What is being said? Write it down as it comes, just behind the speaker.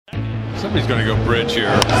Somebody's going to go bridge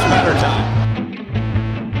here. It's a matter of time.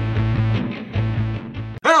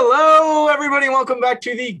 Hello, everybody. Welcome back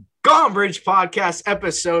to the Gone Bridge Podcast,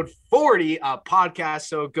 episode 40, a podcast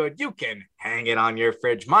so good you can hang it on your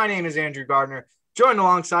fridge. My name is Andrew Gardner, joined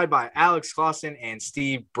alongside by Alex Clausen and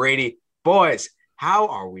Steve Brady. Boys, how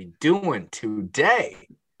are we doing today?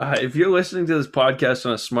 If you're listening to this podcast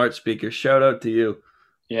on a smart speaker, shout out to you.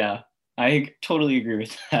 Yeah, I totally agree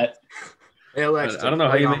with that. I don't know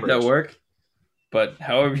how you make that work, but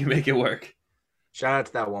however you make it work. Shout out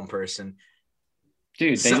to that one person.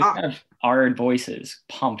 Dude, they just have our voices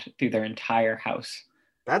pumped through their entire house.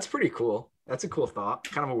 That's pretty cool. That's a cool thought.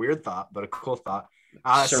 Kind of a weird thought, but a cool thought.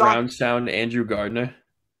 Surround sound Andrew Gardner.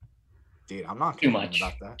 Dude, I'm not Too kidding much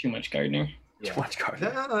about that. Too much Gardner. Yeah. Too much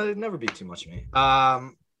Gardner. It'd never be too much of me.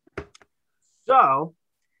 So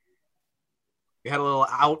we had a little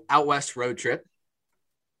out west road trip.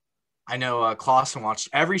 I know Clausen watched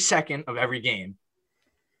every second of every game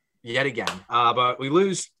yet again. But we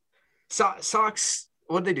lose. Sox,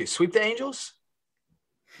 what'd they do? Sweep the Angels?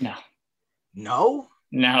 No.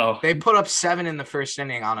 No? They put up 7 in the first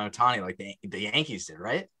inning on Ohtani like the Yankees did,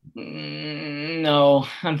 right? No.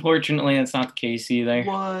 Unfortunately, that's not the case either.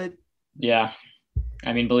 What? Yeah.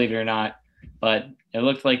 I mean, believe it or not. But it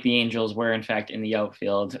looked like the Angels were, in fact, in the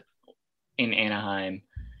outfield in Anaheim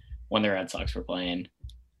when the Red Sox were playing.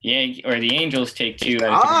 The Angels take 2.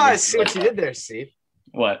 I see what you did there, Steve.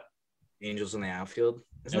 What? Angels in the outfield.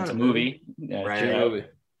 That's a movie. Yeah, right. Movie.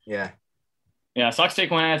 Yeah. Yeah, Sox take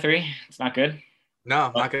 1 out of 3. It's not good.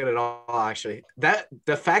 No, not good at all, actually.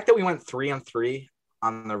 The fact that we went 3-3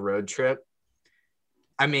 on the road trip,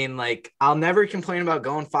 I mean, like, I'll never complain about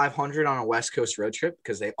going 500 on a West Coast road trip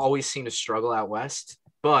because they always seem to struggle out West.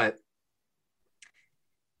 But,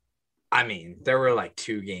 I mean, there were like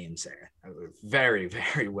 2 games there that were very,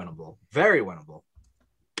 very winnable. Very winnable.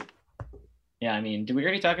 Yeah, I mean, did we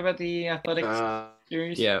already talk about the Athletics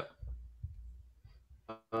series? Yeah.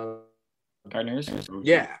 Gardner's?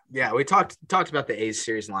 Yeah. We talked about the A's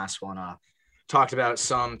series in the last one. Talked about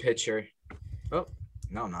some pitcher. Oh,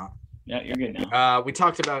 no, not. Yeah, you're good now. We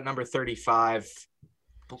talked about number 35.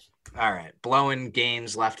 All right, blowing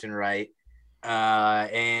games left and right.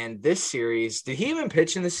 And this series, did he even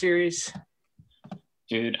pitch in this series?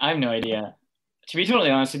 Dude, I have no idea. To be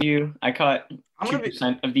totally honest with you, I caught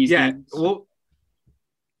 2% of these games. Well,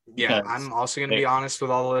 yeah, I'm also going to be honest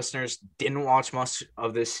with all the listeners. Didn't watch much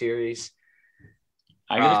of this series.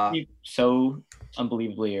 I got to sleep so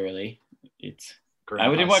unbelievably early.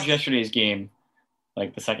 I did watch yesterday's game,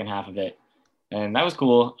 like the second half of it, and that was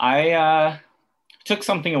cool. I took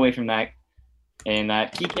something away from that, and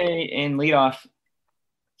that Kike in leadoff,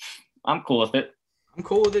 I'm cool with it. I'm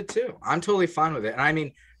cool with it too. I'm totally fine with it. And I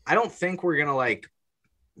mean, I don't think we're going to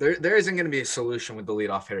there isn't going to be a solution with the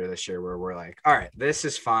leadoff hitter this year where we're like, all right, this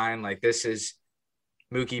is fine. Like, this is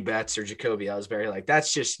Mookie Betts or Jacoby Ellsbury. Like,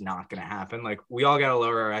 that's just not going to happen. Like, we all got to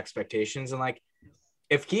lower our expectations. And, like,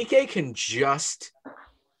 if Kike can just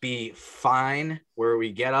be fine where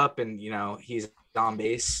we get up and, he's on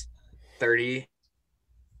base 30%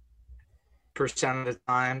 of the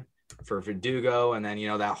time for Verdugo, and then,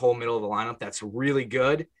 that whole middle of the lineup, that's really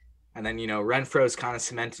good. And then, Renfro's kind of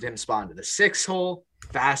cemented him spot into the 6 hole.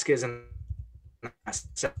 Vasquez in the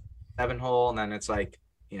 7 hole, and then it's like,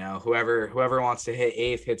 whoever wants to hit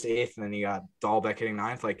 8th hits 8th, and then you got Dahlbeck hitting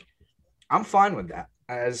 9th. Like, I'm fine with that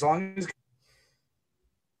as long as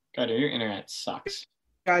God, your internet sucks.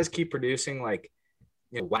 Guys keep producing. Like,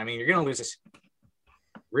 I mean, you're gonna lose this.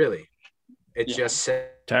 Really, it just said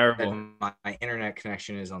terrible. My internet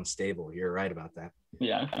connection is unstable. You're right about that.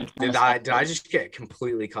 Yeah. Did I just get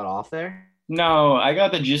completely cut off there? No, I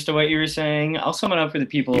got the gist of what you were saying. I'll sum it up for the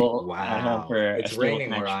people at home. Wow, it's raining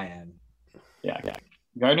where I am. Yeah.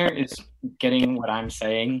 Gardner is getting what I'm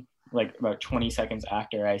saying like about 20 seconds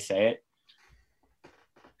after I say it.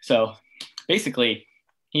 So basically,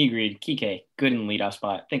 he agreed. Kike, good in leadoff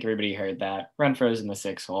spot. I think everybody heard that. Renfro's in the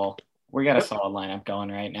 6 hole. We got a solid lineup going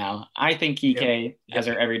right now. I think Kike, as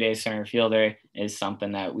our everyday center fielder, is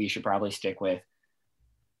something that we should probably stick with.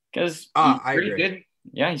 Because he's pretty good.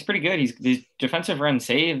 Yeah, he's pretty good. His defensive run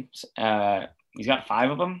saves. He's got 5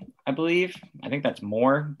 of them, I believe. I think that's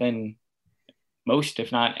more than most,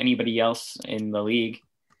 if not anybody else in the league.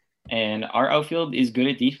 And our outfield is good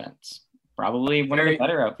at defense. Probably one of the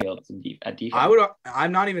better outfields at defense.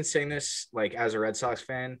 I'm not even saying this like as a Red Sox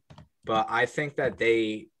fan, but I think that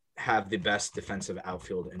they have the best defensive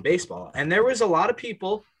outfield in baseball. And there was a lot of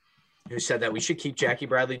people who said that we should keep Jackie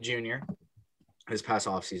Bradley Jr. this past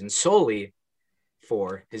offseason solely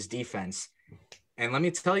for his defense. And let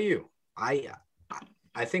me tell you,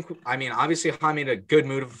 obviously Jaime made a good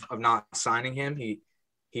move of not signing him.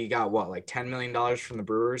 He got what, like $10 million from the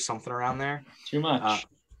Brewers, something around there. Too much.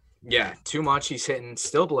 Yeah, too much. He's hitting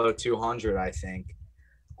still below 200, I think.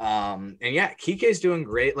 And yeah, Kike's doing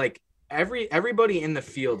great. Like everybody in the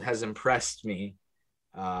field has impressed me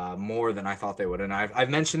more than I thought they would. And I've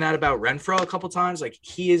mentioned that about Renfroe a couple times. Like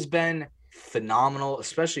he has been phenomenal,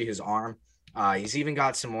 especially his arm. He's even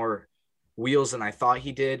got some more wheels than I thought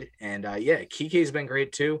he did. And yeah, Kike's been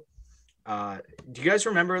great too. Do you guys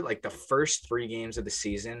remember like the first 3 games of the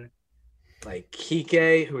season? Like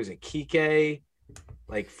Kike, who was it? Kike,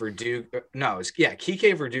 like Verdugo. No,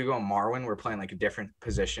 Kike, Verdugo, and Marwin were playing like a different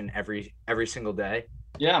position every single day.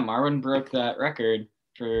 Yeah, Marwin broke that record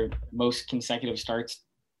for most consecutive starts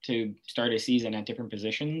to start a season at different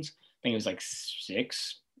positions. I think it was like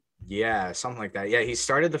 6. Yeah, something like that. Yeah, he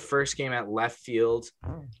started the first game at left field,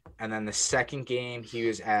 and then the second game he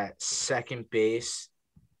was at second base.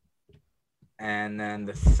 And then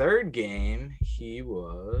the third game, he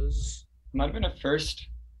was... Might have been a first.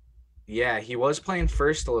 Yeah, he was playing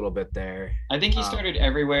first a little bit there. I think he started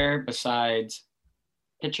everywhere besides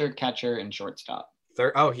pitcher, catcher, and shortstop.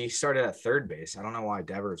 He started at third base. I don't know why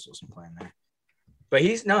Devers wasn't playing there. But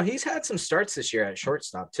he's had some starts this year at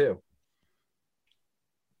shortstop too.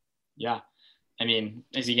 Yeah. I mean,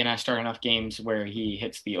 is he going to start enough games where he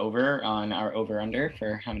hits the over on our over-under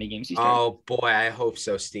for how many games he starts? Oh, boy, I hope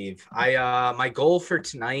so, Steve. My goal for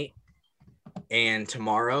tonight and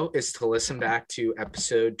tomorrow is to listen back to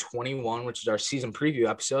episode 21, which is our season preview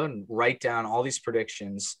episode, and write down all these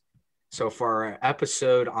predictions. So for our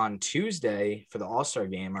episode on Tuesday for the All-Star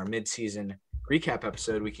game, our mid-season recap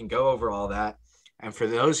episode, we can go over all that. And for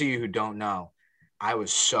those of you who don't know, I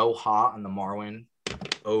was so hot on the Marwin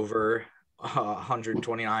over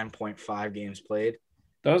 129.5 games played.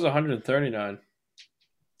 That was 139.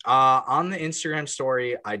 On the Instagram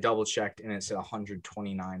story, I double checked and it said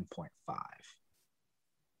 129.5.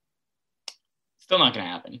 Still not going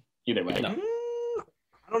to happen either way. No.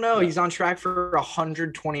 I don't know. No. He's on track for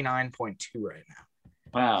 129.2 right now.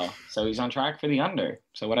 Wow. So he's on track for the under.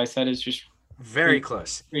 So what I said is just very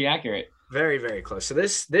close. Pretty accurate. Very, very close. So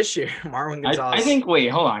this year, Marwin Gonzalez. I think, wait,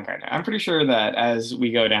 hold on, Gardner. I'm pretty sure that as we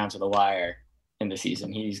go down to the wire in the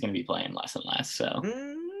season, he's going to be playing less and less. So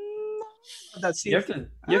you have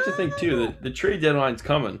to think too that the trade deadline's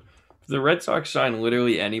coming. If the Red Sox sign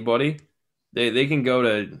literally anybody, they can go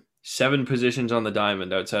to 7 positions on the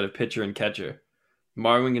diamond outside of pitcher and catcher.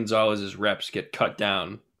 Marwin Gonzalez's reps get cut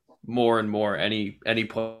down more and more any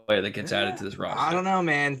player that gets added to this roster. I don't know,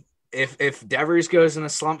 man. If Devers goes in a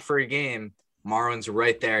slump for a game, Marwin's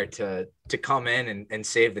right there to come in and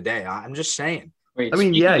save the day. I'm just saying. Wait, I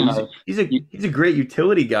mean, yeah, he's a great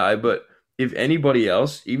utility guy, but if anybody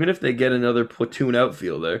else, even if they get another platoon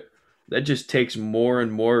outfielder, that just takes more and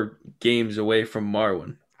more games away from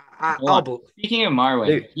Marwin. Speaking of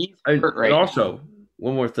Marwin, he's hurt right also, now.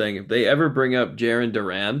 One more thing. If they ever bring up Jarren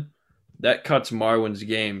Duran, that cuts Marwin's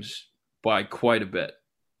games by quite a bit.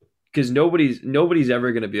 Because nobody's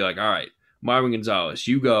ever going to be like, all right, Marwin Gonzalez,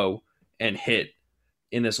 you go and hit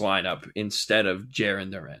in this lineup instead of Jarren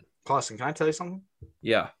Duran. Clausen, can I tell you something?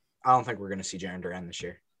 Yeah. I don't think we're going to see Jarren Duran this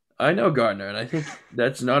year. I know, Gardner, and I think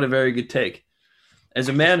that's not a very good take. As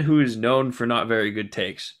a man who is known for not very good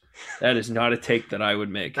takes, that is not a take that I would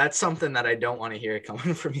make. That's something that I don't want to hear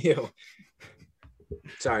coming from you.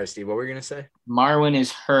 Sorry, Steve. What were you going to say? Marwin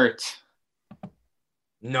is hurt.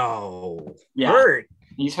 No. Yeah. Hurt?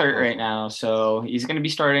 He's hurt right now, so he's going to be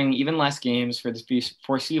starting even less games for the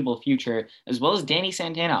foreseeable future, as well as Danny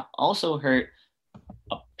Santana, also hurt.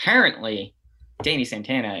 Apparently, Danny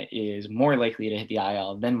Santana is more likely to hit the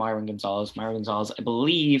IL than Marwin Gonzalez. Marwin Gonzalez, I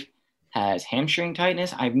believe, has hamstring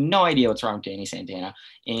tightness. I have no idea what's wrong with Danny Santana.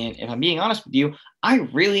 And if I'm being honest with you, I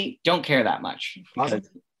really don't care that much. It's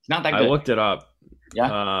not that good. I looked it up.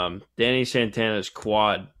 Yeah. Danny Santana's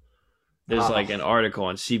quad. There's like an article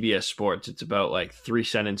on CBS Sports. It's about like 3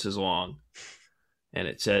 sentences long. And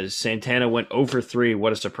it says, Santana went 0-3,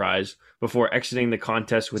 what a surprise, before exiting the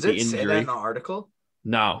contest with the injury. Does it say that in the article?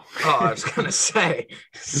 No. Oh, I was going to say,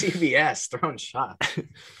 CBS throwing shots.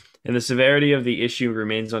 And the severity of the issue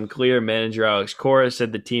remains unclear. Manager Alex Cora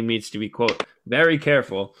said the team needs to be, quote, very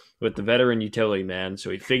careful with the veteran utility man,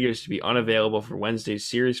 so he figures to be unavailable for Wednesday's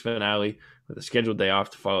series finale with a scheduled day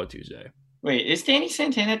off to follow Tuesday. Wait, is Danny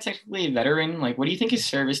Santana technically a veteran? Like, what do you think his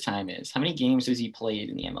service time is? How many games has he played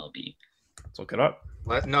in the MLB? Let's look it up.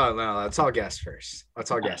 No, let's all guess first.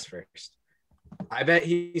 I bet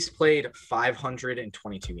he's played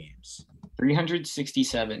 522 games.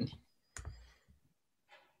 367.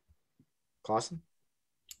 Clausen?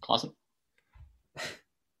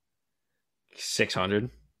 600.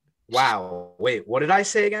 Wow. Wait, what did I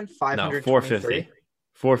say again? 500. No, 450.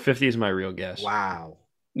 450 is my real guess. Wow.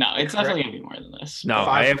 No, it's definitely gonna be more than this. No,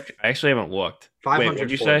 I actually haven't looked. Wait, what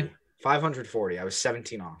did you say? 540. I was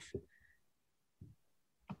 17 off.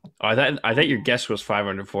 Oh, I thought your guess was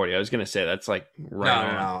 540. I was gonna say that's like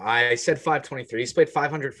right. No. I said 523. He's played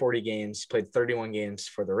 540 games. Played 31 games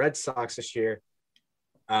for the Red Sox this year.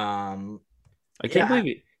 I can't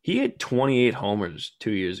believe he had 28 homers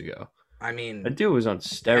 2 years ago. I mean, that dude was on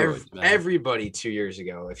steroids. Everybody 2 years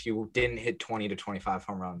ago, if you didn't hit 20 to 25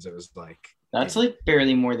 home runs, it was like that's like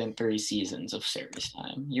barely more than 3 seasons of service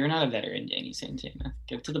time. You're not a veteran, Danny Santana.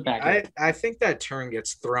 Give it to the back. I think that term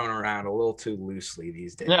gets thrown around a little too loosely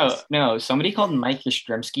these days. No. Somebody called Mike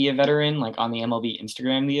Yastrzemski a veteran, like on the MLB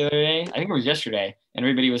Instagram the other day. I think it was yesterday, and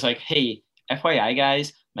everybody was like, "Hey, FYI,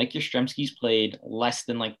 guys, Mike Yastrzemski's played less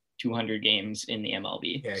than like 200 games in the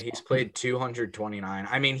MLB." Yeah, he's played 229.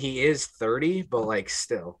 I mean, he is 30, but like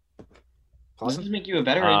still. Doesn't make you a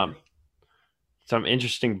veteran. Some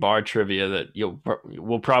interesting bar trivia that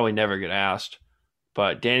we'll probably never get asked,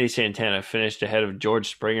 but Danny Santana finished ahead of George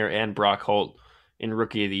Springer and Brock Holt in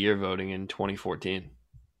Rookie of the Year voting in 2014.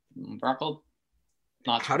 Brock Holt?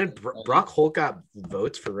 How did Brock Holt got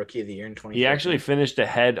votes for Rookie of the Year in 2014? He actually finished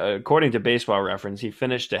ahead, according to Baseball Reference, he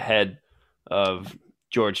finished ahead of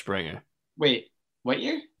George Springer. Wait, what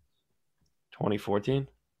year? 2014.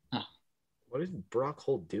 Huh. What did Brock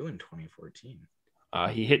Holt do in 2014?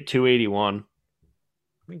 He hit 281.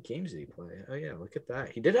 How many games did he play? Oh, yeah, look at that.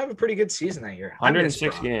 He did have a pretty good season that year.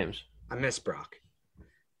 106 games. I miss Brock.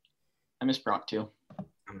 I miss Brock, too.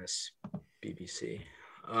 I miss BBC.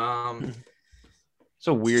 It's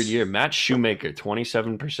a weird year. Matt Shoemaker,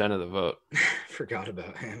 27% of the vote. Forgot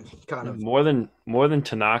about him. Kind of more than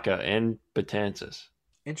Tanaka and Betances.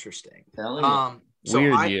 Interesting.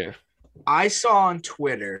 Weird year. I saw on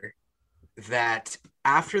Twitter that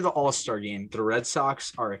after the All-Star game, the Red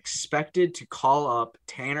Sox are expected to call up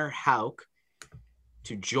Tanner Houck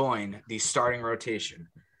to join the starting rotation.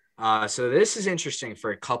 So this is interesting for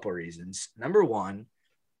a couple reasons. Number one,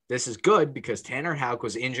 this is good because Tanner Houck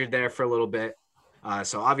was injured there for a little bit.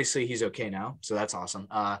 So obviously he's okay now. So that's awesome.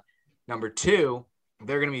 Number two,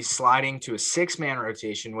 they're going to be sliding to a 6-man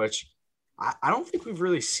rotation, which I don't think we've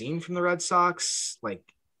really seen from the Red Sox like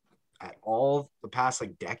at all the past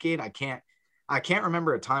like decade. I can't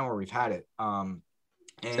remember a time where we've had it. And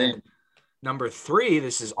number three,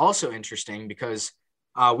 this is also interesting because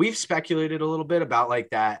we've speculated a little bit about like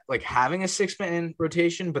that, like having a 6-man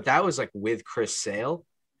rotation, but that was like with Chris Sale.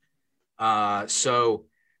 So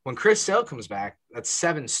when Chris Sale comes back, that's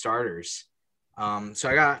 7 starters. So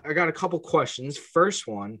I got a couple questions. First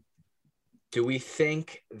one, do we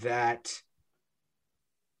think that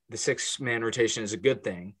the 6-man rotation is a good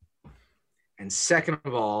thing? And second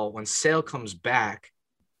of all, when Sale comes back,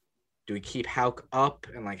 do we keep Houck up?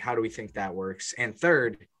 And like, how do we think that works? And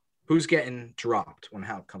third, who's getting dropped when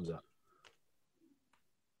Houck comes up?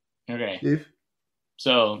 Okay. Steve?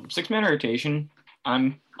 So 6-man rotation,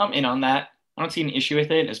 I'm in on that. I don't see an issue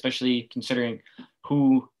with it, especially considering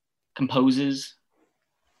who composes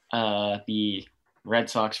the Red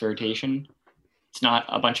Sox rotation. It's not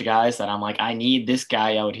a bunch of guys that I'm like, I need this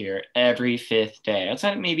guy out here every 5th day.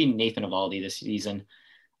 Outside of maybe Nathan Eovaldi this season.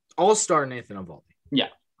 All-star Nathan Eovaldi. Yeah.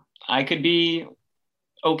 I could be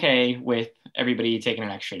okay with everybody taking an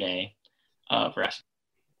extra day of rest.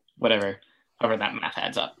 However that math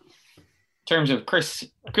adds up. In terms of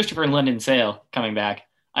Christopher London Sale coming back,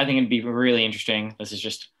 I think it'd be really interesting. This is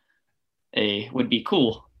just would be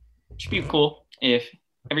cool. It should be cool if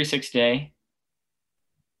every 6th day,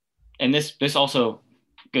 and this also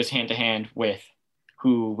goes hand to hand with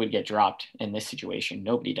who would get dropped in this situation.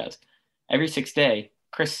 Nobody does. Every 6th day,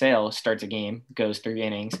 Chris Sale starts a game, goes 3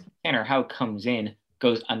 innings. Tanner Houck comes in,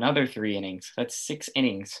 goes another 3 innings. That's 6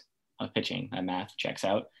 innings of pitching. That math checks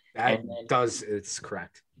out. It's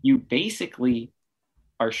correct. You basically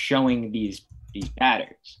are showing these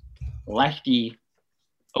batters lefty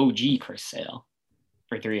OG Chris Sale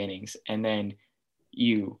for 3 innings, and then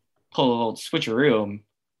you pull a little switcheroo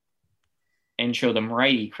and show them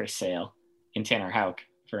righty Chris Sale and Tanner Houck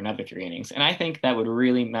for another 3 innings. And I think that would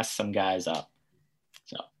really mess some guys up.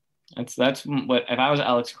 So that's what, if I was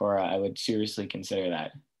Alex Cora, I would seriously consider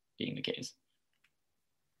that being the case.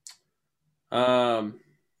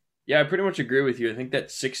 Yeah, I pretty much agree with you. I think that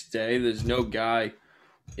 6th day, there's no guy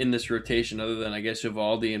in this rotation other than, I guess,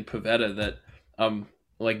 Eovaldi and Pivetta that I'm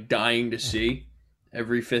like dying to see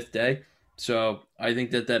every 5th day. So I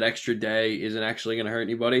think that extra day isn't actually going to hurt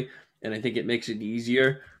anybody. And I think it makes it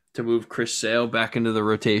easier to move Chris Sale back into the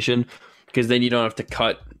rotation because then you don't have to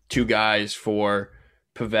cut 2 guys for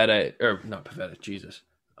Pavetta, or not Pavetta, Jesus.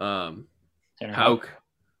 Tanner Houck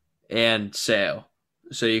and Sale.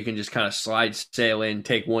 So you can just kind of slide Sale in,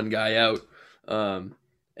 take one guy out.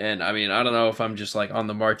 And I mean, I don't know if I'm just like on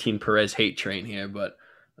the Martin Perez hate train here, but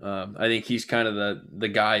I think he's kind of the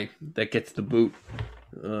guy that gets the boot.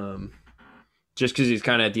 Just because he's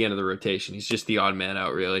kind of at the end of the rotation. He's just the odd man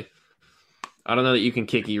out, really. I don't know that you can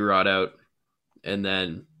kick Erod out and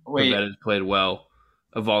then Pavetta's played well.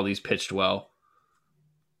 Evaldi's pitched well.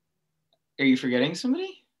 Are you forgetting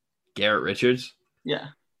somebody? Garrett Richards? Yeah.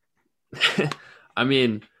 I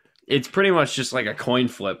mean, it's pretty much just like a coin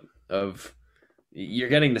flip of you're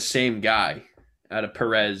getting the same guy out of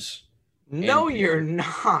Perez. No, you're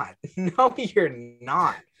not. No, you're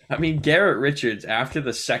not. I mean, Garrett Richards, after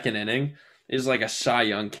the second inning, is like a Cy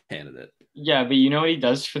Young candidate. Yeah, but you know what he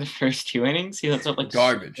does for the first 2 innings? He lets up like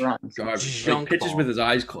garbage. Junk Like, pitches ball. with his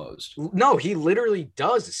eyes closed. No, he literally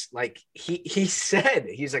does. Like he said,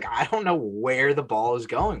 he's like, I don't know where the ball is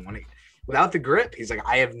going without the grip. He's like,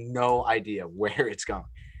 I have no idea where it's going.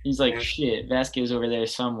 He's like, shit, Vasquez over there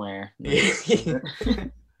somewhere.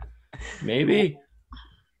 Maybe.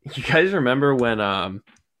 You guys remember when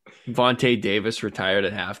Vontae Davis retired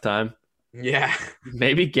at halftime? Yeah.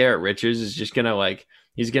 Maybe Garrett Richards is just gonna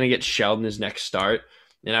he's gonna get shelled in his next start,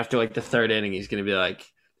 and after like the third inning, he's gonna be like,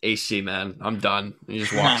 "AC man, I'm done." And he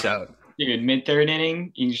just walks out. Dude, mid-third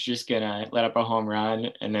inning, he's just gonna let up a home run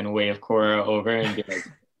and then wave Cora over and be like,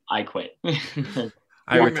 "I quit." Do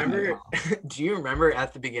you remember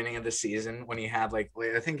at the beginning of the season when he had I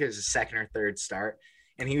think it was a second or third start,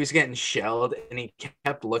 and he was getting shelled, and he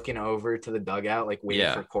kept looking over to the dugout,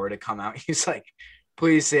 waiting for Cora to come out. He's like,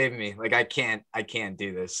 please save me. I can't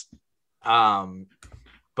do this.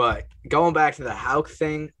 But going back to the Houck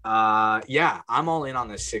thing, I'm all in on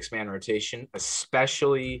this 6-man rotation,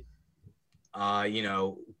 especially,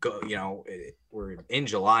 we're in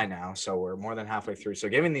July now, so we're more than halfway through. So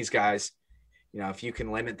giving these guys, if you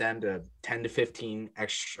can limit them to 10 to 15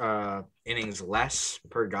 extra innings less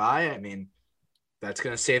per guy, I mean, that's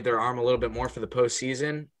going to save their arm a little bit more for the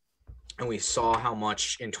postseason. And we saw how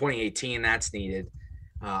much in 2018 that's needed.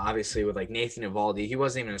 Obviously, with Nathan Eovaldi, he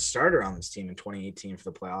wasn't even a starter on this team in 2018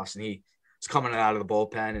 for the playoffs, and he was coming out of the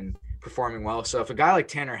bullpen and performing well. So if a guy like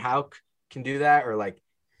Tanner Houck can do that, or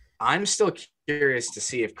I'm still curious to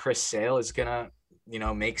see if Chris Sale is gonna,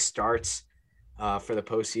 make starts for the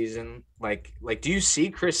postseason. Do you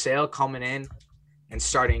see Chris Sale coming in and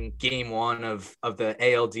starting game one of the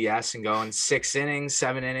ALDS and going 6 innings,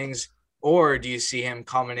 7 innings, or do you see him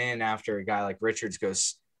coming in after a guy like Richards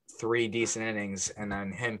goes 3 decent innings and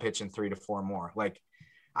then him pitching 3 to 4 more?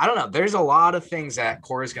 I don't know. There's a lot of things that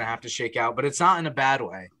Cora's going to have to shake out, but it's not in a bad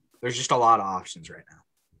way. There's just a lot of options right now.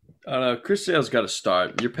 I don't know. Chris Sale's got to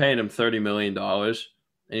start. You're paying him $30 million, and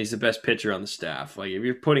he's the best pitcher on the staff. If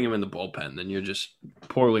you're putting him in the bullpen, then you're just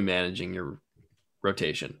poorly managing your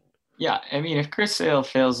rotation. Yeah, I mean, if Chris Sale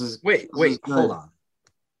fails hold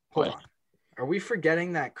on. Are we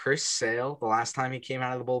forgetting that Chris Sale, the last time he came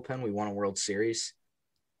out of the bullpen, we won a World Series?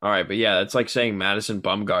 All right, but yeah, it's like saying Madison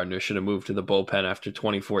Bumgarner should have moved to the bullpen after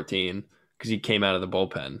 2014 because he came out of the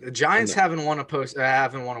bullpen. The Giants haven't won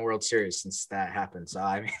a World Series since that happened. So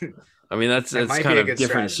I mean, that's kind of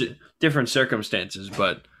different circumstances,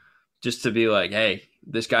 but just to be like, hey,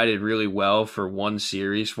 this guy did really well for one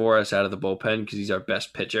series for us out of the bullpen because he's our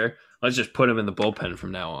best pitcher. Let's just put him in the bullpen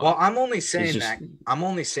from now on. Well, I'm only saying that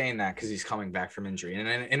because he's coming back from injury. And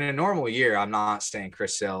in a normal year, I'm not saying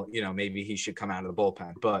Chris Sale, maybe he should come out of the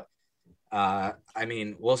bullpen. But I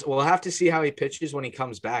mean, we'll have to see how he pitches when he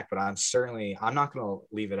comes back. But I'm not going to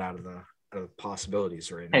leave it out of the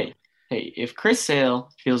possibilities right now. Hey, if Chris Sale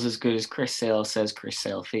feels as good as Chris Sale says Chris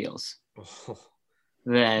Sale feels,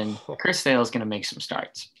 then Chris Sale is going to make some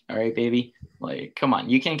starts. All right, baby. Come on,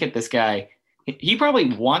 you can't get this guy. He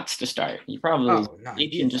probably wants to start. He probably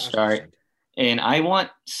needs him to start. And I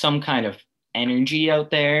want some kind of energy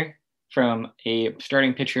out there from a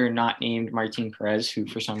starting pitcher not named Martin Perez, who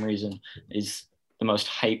for some reason is the most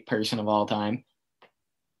hype person of all time.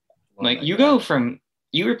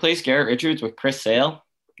 You replace Garrett Richards with Chris Sale,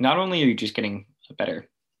 not only are you just getting a better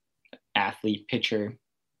athlete, pitcher,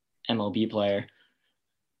 MLB player,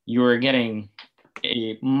 you're getting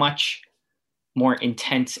a much more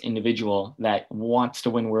intense individual that wants to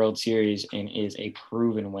win World Series and is a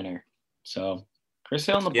proven winner. So Chris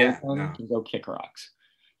Sale in the bullpen can go kick rocks.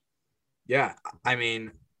 Yeah, I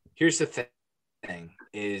mean, here's the thing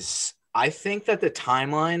is I think that the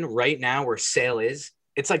timeline right now where Sale is,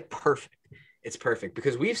 it's perfect. It's perfect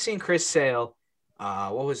because we've seen Chris Sale,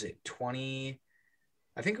 20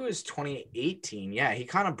 I think it was 2018. Yeah, he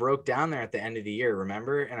kind of broke down there at the end of the year,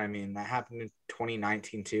 remember? And I mean, that happened in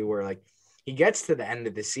 2019 too, where like he gets to the end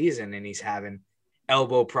of the season and he's having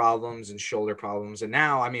elbow problems and shoulder problems. And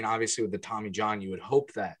now, I mean, obviously with the Tommy John, you would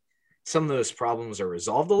hope that some of those problems are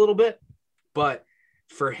resolved a little bit. But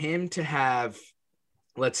for him to have,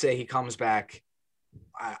 let's say he comes back,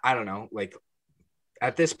 I don't know, like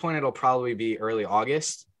at this point, it'll probably be early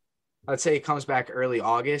August. Let's say he comes back early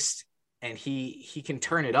August and he can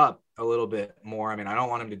turn it up a little bit more. I mean, I don't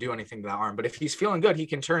want him to do anything to that arm, but if he's feeling good, he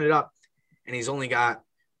can turn it up, and he's only got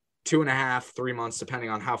 2.5, 3 months,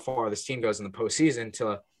 depending on how far this team goes in the postseason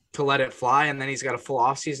to let it fly. And then he's got a full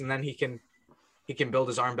off season. Then he can build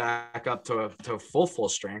his arm back up to full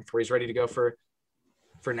strength where he's ready to go for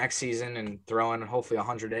next season and throw in hopefully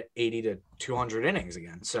 180 to 200 innings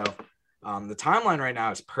again. So the timeline right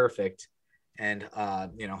now is perfect. And,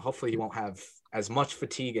 hopefully he won't have as much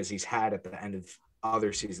fatigue as he's had at the end of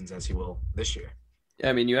other seasons as he will this year. Yeah,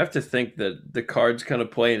 I mean, you have to think that the cards kind of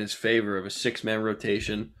play in his favor of a 6-man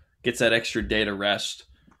rotation, gets that extra day to rest,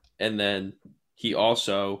 and then he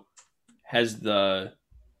also has the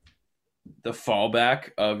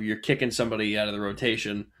fallback of you're kicking somebody out of the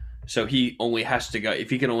rotation, so he only has to go. If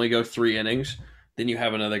he can only go 3 innings, then you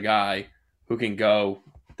have another guy who can go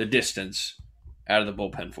the distance out of the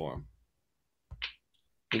bullpen for him.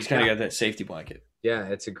 He's kind of got that safety blanket. Yeah,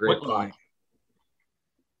 it's a great point.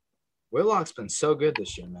 Whitlock's been so good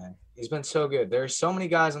this year, man. He's been so good. There are so many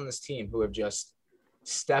guys on this team who have just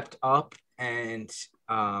stepped up, and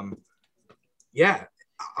I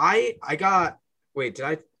got – wait, did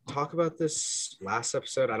I talk about this last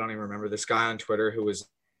episode? I don't even remember. This guy on Twitter who was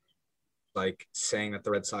like saying that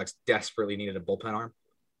the Red Sox desperately needed a bullpen arm.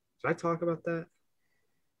 Did I talk about that?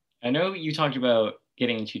 I know you talked about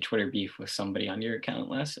getting into Twitter beef with somebody on your account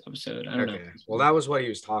last episode. I don't know. Well, that was what he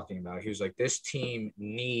was talking about. He was like, this team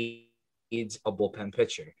needs a bullpen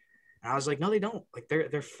pitcher. And I was like, no, they don't. Like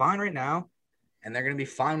they're fine right now. And they're going to be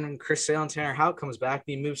fine when Chris Sale and Tanner Houck comes back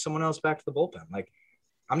and you move someone else back to the bullpen. Like,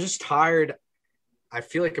 I'm just tired. I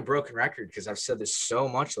feel like a broken record because I've said this so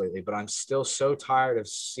much lately, but I'm still so tired of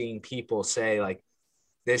seeing people say, like,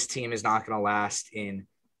 this team is not going to last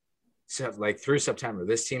through September.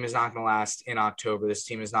 This team is not going to last in October. This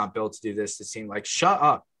team is not built to do this. This team, like, shut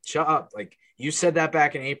up. Like, you said that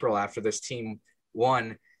back in April after this team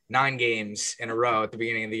won 9 games in a row at the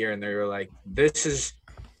beginning of the year, and they were like, this is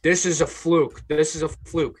a fluke. This is a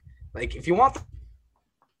fluke. Like, if you want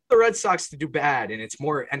the Red Sox to do bad and it's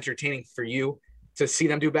more entertaining for you to see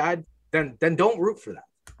them do bad, then don't root for them.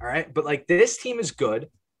 All right. But like, this team is good.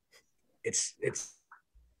 It's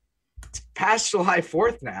past July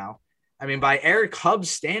 4th now. I mean, by Eric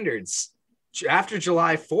Hub's standards, after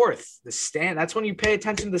July 4th, that's when you pay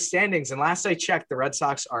attention to the standings. And last I checked, the Red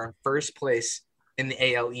Sox are in first place in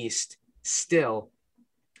the AL East still.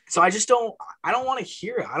 So I don't want to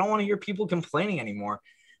hear it. I don't want to hear people complaining anymore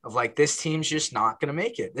of like, this team's just not going to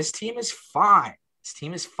make it. This team is fine.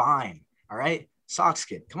 All right. Sox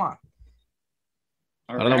kid, come on.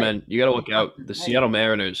 I don't know, man. You got to look out. The Seattle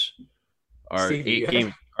Mariners are 8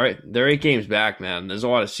 games. All right. They're 8 games back, man. There's a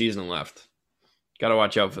lot of season left. Got to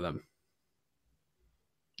watch out for them.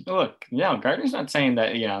 Look, Gardner's not saying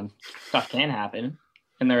that, stuff can happen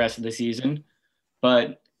in the rest of the season,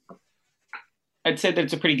 but I'd say that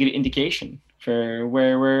it's a pretty good indication for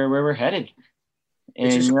where we're headed.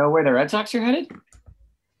 And you know where the Red Sox are headed?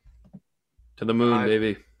 To the moon,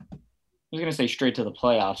 baby. I was going to say straight to the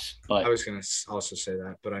playoffs, but I was going to also say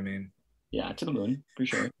that, but I mean, yeah, to the moon for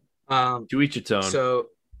sure. To each its own.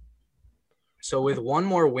 So with one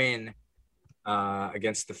more win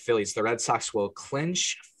against the Phillies, the Red Sox will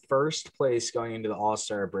clinch first place going into the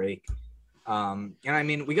All-Star break. And I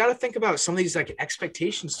mean, we got to think about some of these like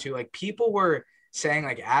expectations too. Like, people were saying,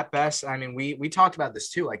 like, at best, I mean, we talked about this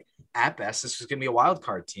too. Like, at best, this is going to be a wild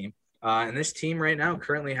card team. And this team right now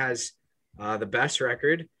currently has the best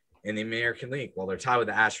record in the American League. Well, they're tied with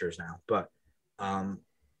the Astros now, but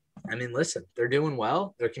I mean, listen, they're doing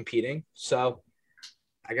well. They're competing. So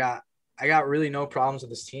I got really no problems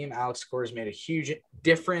with this team. Alex Cora's made a huge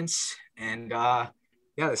difference. And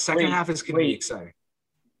the second half is going to be exciting.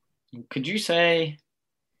 Could you say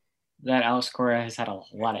that Alex Cora has had a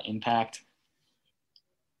lot of impact?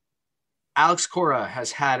 Alex Cora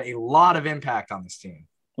has had a lot of impact on this team.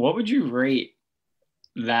 What would you rate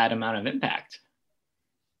that amount of impact?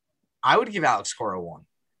 I would give Alex Cora 1.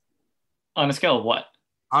 On a scale of what?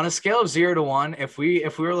 On a scale of 0 to 1, if we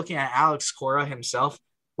were looking at Alex Cora himself,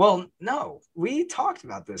 well, no, we talked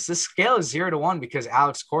about this. This scale is 0 to 1 because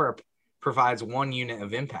Alex Cora provides 1 unit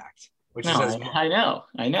of impact. which No, is I know.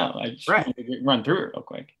 I just wanted to run through it real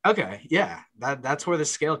quick. Okay, yeah, that's where the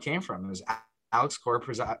scale came from. Is Alex Cora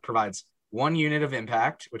provides 1 unit of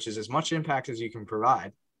impact, which is as much impact as you can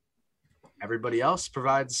provide. Everybody else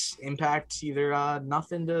provides impact either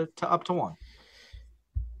nothing to up to 1.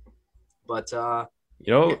 But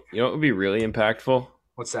you know what would be really impactful?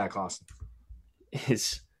 What's that, Clausen?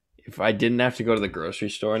 Is if I didn't have to go to the grocery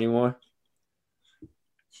store anymore.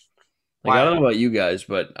 Like, Why? I don't know about you guys,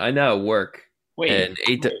 but I now work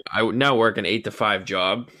I now work an 8 to 5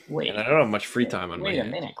 job, and I don't have much free time on my hands. Wait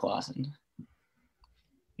a minute, Clausen.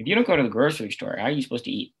 If you don't go to the grocery store, how are you supposed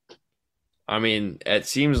to eat? I mean, it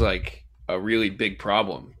seems like a really big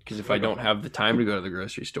problem because if I don't have the time to go to the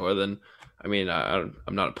grocery store, then I mean, I'm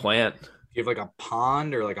not a plant. You have like a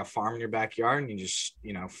pond or like a farm in your backyard, and you just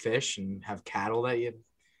fish and have cattle that you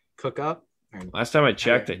cook up. Last time I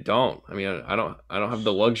checked, I don't. I mean, I don't have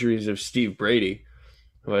the luxuries of Steve Brady,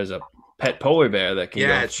 who has a pet polar bear that can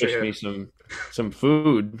go fish me some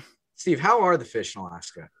food. Steve, how are the fish in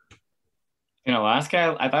Alaska? In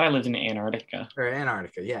Alaska, I thought I lived in Antarctica. Or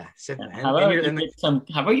Antarctica, yeah. How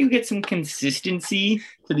about you get some consistency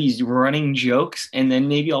to these running jokes, and then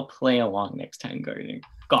maybe I'll play along next time, Gardner.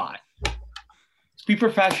 God, let's be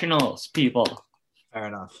professionals, people. Fair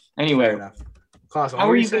enough. Anyway. Fair enough. Clausen, how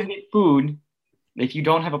are you going to get food if you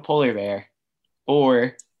don't have a polar bear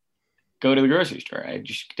or go to the grocery store? I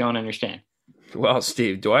just don't understand. Well,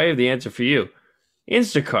 Steve, do I have the answer for you?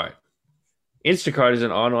 Instacart. Instacart is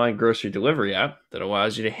an online grocery delivery app that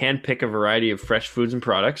allows you to handpick a variety of fresh foods and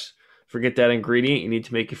products. Forget that ingredient you need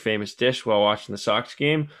to make your famous dish while watching the Sox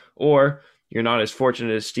game, or you're not as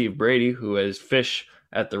fortunate as Steve Brady, who has fish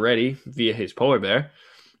at the ready via his polar bear.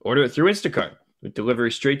 Order it through Instacart. With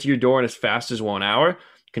delivery straight to your door in as fast as 1 hour,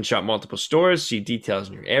 you can shop multiple stores, see details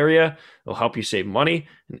in your area. It'll help you save money,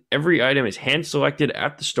 and every item is hand-selected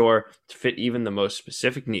at the store to fit even the most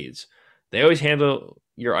specific needs. They always handle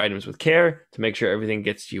your items with care to make sure everything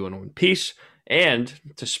gets to you in one piece. And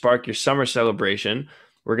to spark your summer celebration,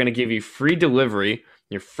 we're going to give you free delivery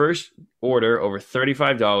your first order over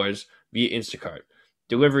 $35 via Instacart.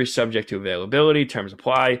 Delivery subject to availability. Terms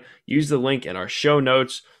apply. Use the link in our show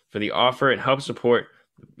notes for the offer and help support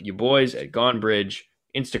you boys at Gone Bridge.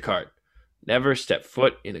 Instacart. Never step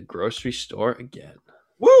foot in a grocery store again.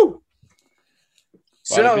 Woo!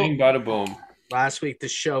 Bada bing, bada boom. Last week, the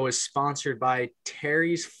show was sponsored by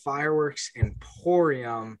Terry's Fireworks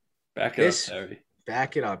Emporium. Back it up, Terry.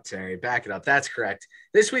 Back it up, Terry. Back it up. That's correct.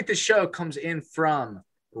 This week, the show comes in from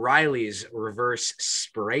Riley's Reverse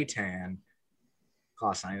Spray Tan.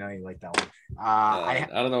 Clausen, I know you like that one. I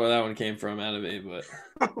don't know where that one came from out of me, but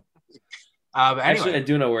anyway, actually, I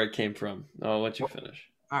do know where it came from. I'll let you finish.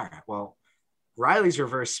 All right. Well, Riley's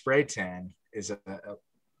Reverse Spray Tan is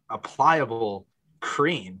a pliable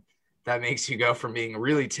cream that makes you go from being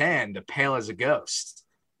really tan to pale as a ghost.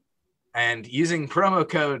 And using promo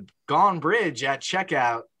code GONEBRIDGE at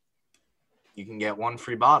checkout, you can get 1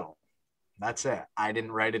 free bottle. That's it. I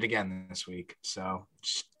didn't write it again this week, so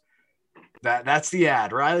that's the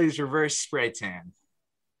ad. Riley's Reverse Spray Tan.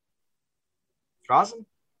 Awesome.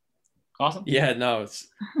 Yeah, no,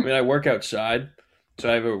 I work outside, so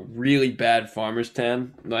I have a really bad farmer's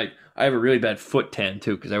tan. Like, I have a really bad foot tan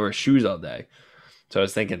too because I wear shoes all day. So I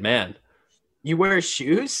was thinking, man, you wear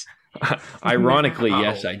shoes? Ironically,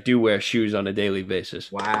 yes, I do wear shoes on a daily basis.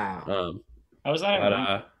 Wow. How was that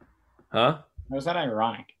ironic? Huh? How was that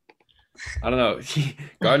ironic? I don't know.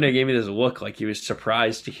 Gardner gave me this look like he was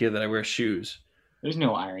surprised to hear that I wear shoes. There's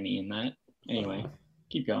no irony in that. Anyway,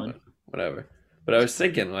 keep going. Whatever. But I was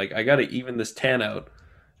thinking, like, I got to even this tan out.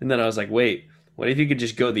 And then I was like, wait, what if you could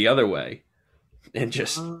just go the other way and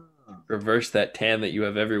just reverse that tan that you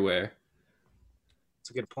have everywhere? That's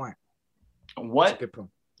a good point. What? That's a good point.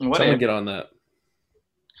 Someone get on that.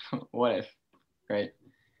 What if, right?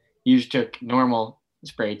 You just took normal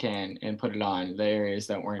spray tan and put it on the areas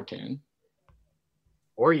that weren't tan.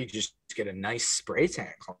 Or you just get a nice spray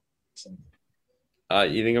tan.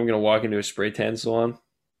 You think I'm going to walk into a spray tan salon?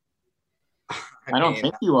 I don't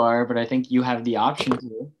think you are, but I think you have the option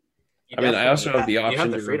to. I also have the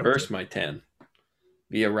option to reverse my tan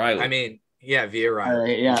via Riley. Via Riley. All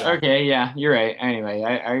right, yeah. Exactly. Okay. Yeah. You're right.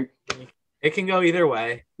 Anyway, it can go either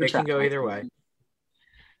way.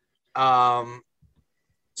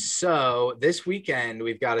 So this weekend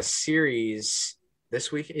we've got a series.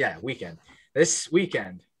 This weekend.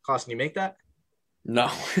 Clausen, you make that? No.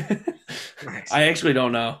 Nice. I actually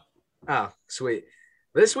don't know. Oh, sweet.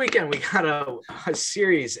 This weekend we got a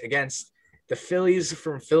series against the Phillies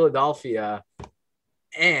from Philadelphia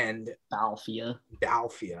and Balfia.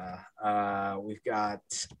 We've got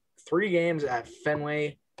 3 games at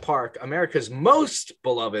Fenway Park, America's most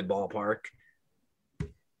beloved ballpark.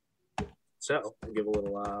 So I'll give a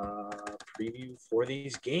little preview for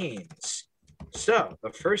these games. So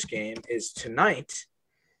the first game is tonight,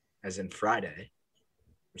 as in Friday,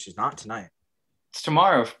 which is not tonight. It's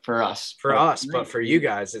tomorrow for us. But for you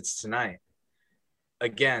guys, it's tonight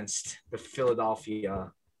against the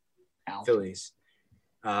Philadelphia Phillies.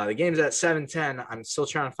 The game's at 7:10. I'm still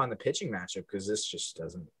trying to find the pitching matchup because this just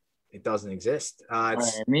doesn't exist.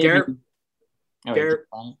 It's Garrett.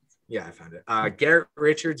 Yeah, I found it. Garrett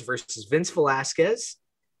Richards versus Vince Velasquez.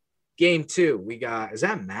 Game 2, is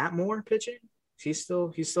that Matt Moore pitching? He's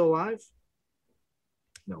still alive?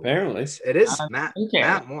 No. Apparently. It is Matt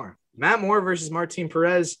Moore. Matt Moore versus Martin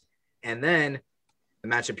Perez. And then the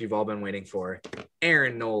matchup you've all been waiting for,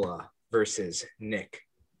 Aaron Nola versus Nick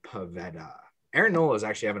Pivetta. Aaron Nola is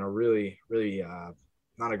actually having a really, really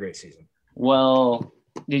not a great season. Well,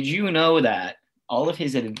 did you know that all of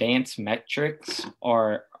his advanced metrics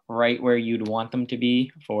are right where you'd want them to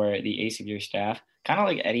be for the ace of your staff? Kind of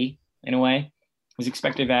like Eddie in a way. His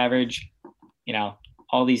expected average,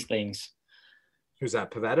 all these things. Who's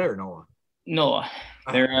that, Pivetta or Nola? Nola.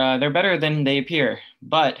 They're better than they appear.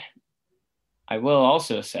 But I will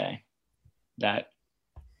also say that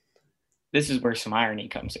this is where some irony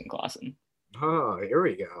comes in, Clausen. Oh, here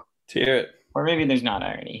we go. Let's hear it. Or maybe there's not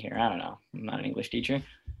irony here. I don't know. I'm not an English teacher.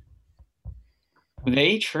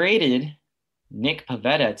 They traded Nick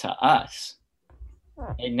Pivetta to us.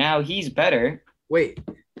 And now he's better. Wait.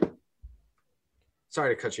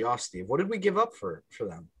 Sorry to cut you off, Steve. What did we give up for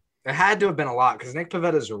them? It had to have been a lot because Nick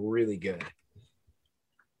Pivetta is really good.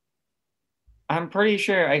 I'm pretty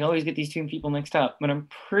sure I always get these two people mixed up, but I'm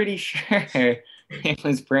pretty sure it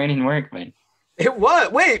was Brandon Workman. It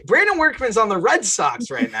was. Wait, Brandon Workman's on the Red Sox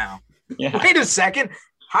right now. Yeah. Wait a second.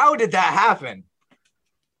 How did that happen?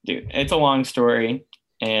 Dude, it's a long story,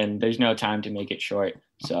 and there's no time to make it short.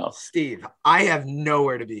 So, Steve, I have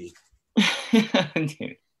nowhere to be.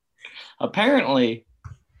 Dude, apparently,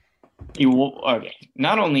 okay.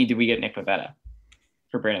 Not only did we get Nick Pivetta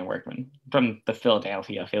for Brandon Workman from the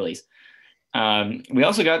Philadelphia Phillies, we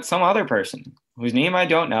also got some other person whose name I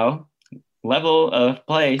don't know, level of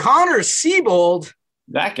play. Connor Siebold.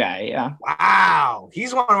 That guy, yeah. Wow.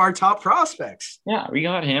 He's one of our top prospects. Yeah, we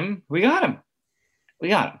got him.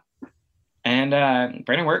 And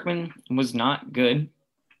Brandon Workman was not good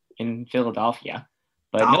in Philadelphia,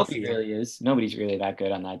 but nobody's really that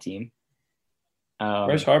good on that team.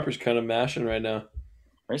 Bryce Harper's kind of mashing right now.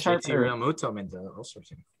 Bryce Harper.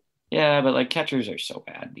 Yeah, but catchers are so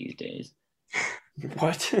bad these days.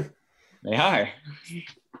 What? They are.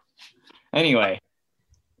 Anyway,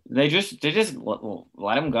 they just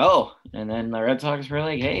let him go, and then the Red Sox were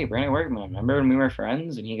like, "Hey, Brandon Workman, remember when we were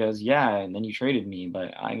friends?" And he goes, "Yeah," and then you traded me,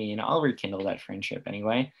 but I'll rekindle that friendship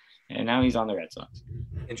anyway. And now he's on the Red Sox.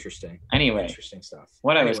 Interesting. Anyway, interesting stuff.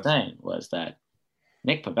 I was saying was that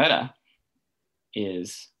Nick Pivetta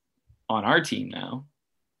is on our team now,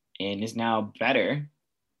 and is now better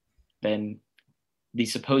than the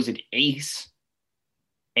supposed ace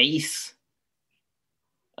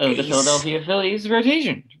of the Philadelphia Phillies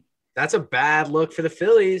rotation. That's a bad look for the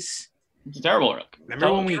Phillies. It's a terrible look.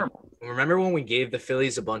 Remember when we gave the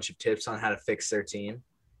Phillies a bunch of tips on how to fix their team?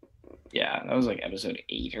 Yeah, that was episode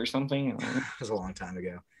 8 or something. It was a long time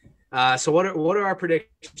ago. So what are our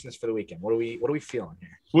predictions for the weekend? What are we feeling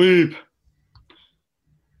here? Sweep.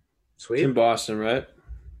 Sweep. It's in Boston, right?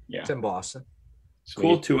 Yeah. It's in Boston. Sweep.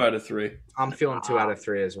 Cool. 2 out of 3. I'm feeling 2 out of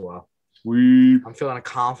 3 as well. Sweep. I'm feeling a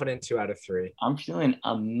confident 2 out of 3. I'm feeling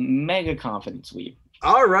a mega confident sweep.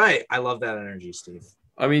 All right. I love that energy, Steve.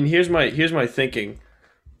 Here's my thinking.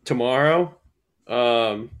 Tomorrow,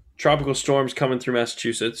 tropical storms coming through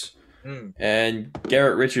Massachusetts, and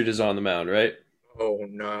Garrett Richards is on the mound, right? Oh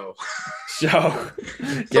no! So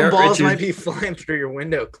Garrett balls Richards might be flying through your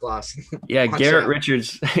window, Klaus. Yeah, Garrett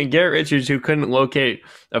Richards, who couldn't locate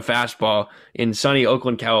a fastball in sunny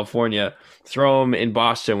Oakland, California, throw him in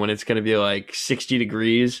Boston when it's going to be 60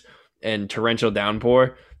 degrees and torrential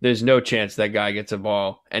downpour. There's no chance that guy gets a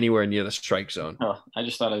ball anywhere near the strike zone. Oh, I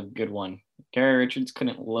just thought of a good one. Garrett Richards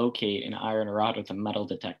couldn't locate an iron rod with a metal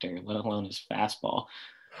detector, let alone his fastball.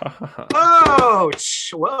 Whoa,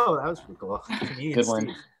 that was pretty cool. Good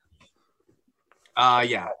one.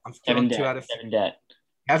 Yeah, I'm feeling 2 out of 3.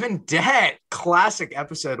 Kevin Dett, classic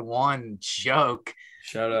episode 1 joke.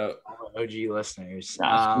 Shout out all the OG listeners.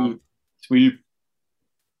 Sweep.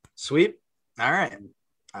 All right,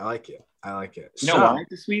 I like it. You know why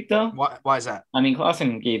it's a sweep, though? Why is that?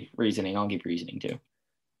 Clausen gave reasoning. I'll give reasoning, too.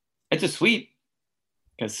 It's a sweep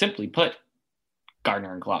because, simply put,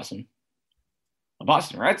 Gardner and Clausen, the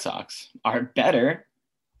Boston Red Sox, are better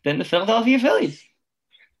than the Philadelphia Phillies.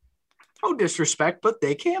 No disrespect, but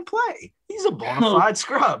they can't play. He's a bona fide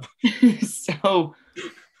scrub. So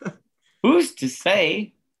who's to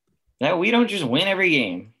say that we don't just win every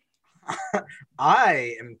game?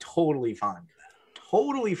 I am totally fine with that.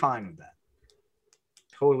 Totally fine with that.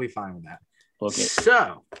 Totally fine with that. Okay.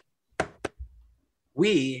 So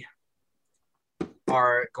we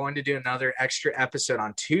are going to do another extra episode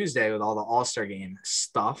on Tuesday with all the All-Star game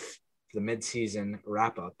stuff for the midseason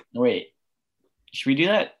wrap-up. Wait. Should we do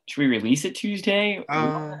that? Should we release it Tuesday? We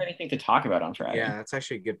don't have anything to talk about on Friday. Yeah, that's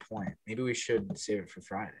actually a good point. Maybe we should save it for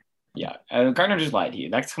Friday. Yeah. Gardner just lied to you.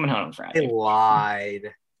 That's coming out on Friday. I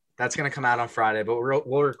lied. That's going to come out on Friday, but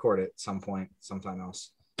we'll record it at some point, sometime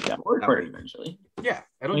else. Yeah, we'll record it eventually. Yeah,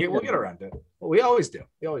 we'll get around to it. Well, we always do.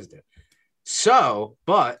 So,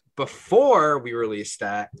 but before we release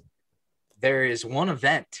that, there is one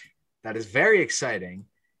event that is very exciting,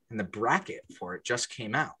 and the bracket for it just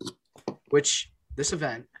came out, which this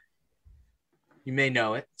event, you may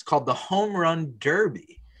know it. It's called the Home Run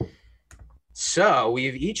Derby. So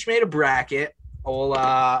we've each made a bracket.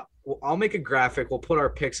 I'll make a graphic. We'll put our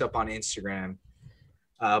picks up on Instagram.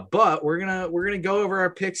 But we're gonna go over our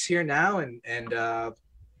picks here now, and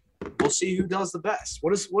we'll see who does the best.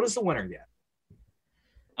 What does the winner get?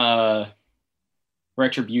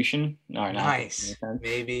 Retribution. No, nice.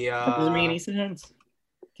 Maybe that doesn't make any sense.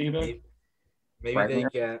 Think about it. Maybe they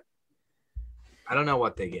get. I don't know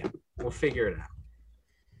what they get. We'll figure it out.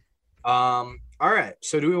 All right.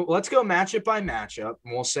 So let's go matchup by matchup,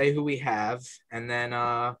 and we'll say who we have, and then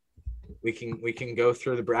we can go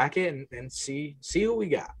through the bracket and see who we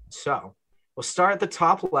got. So we'll start at the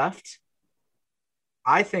top left.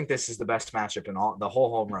 I think this is the best matchup in the whole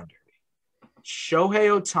home run derby. Shohei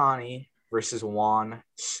Ohtani versus Juan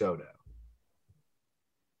Soto.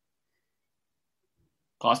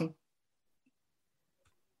 Clausen?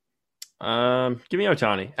 Give me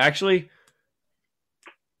Ohtani. Actually,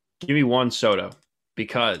 give me Juan Soto,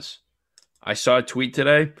 because I saw a tweet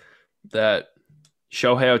today that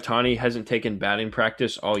Shohei Ohtani hasn't taken batting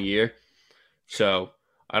practice all year. So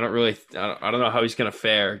I don't know how he's going to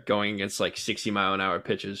fare going against like 60-mile-an-hour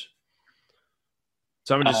pitches.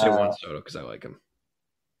 So I'm going to say Juan Soto because I like him.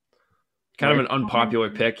 Kind of an unpopular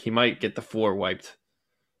pick. He might get the floor wiped,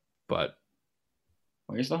 but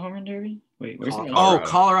where's the home run derby? Wait, where's the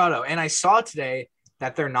Colorado. And I saw today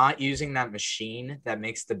that they're not using that machine that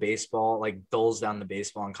makes the baseball, like dulls down the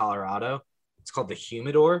baseball in Colorado. It's called the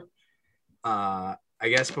humidor. I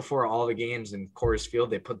guess before all the games in Coors Field,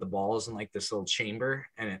 they put the balls in like this little chamber,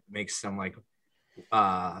 and it makes them like,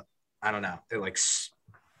 I don't know, it like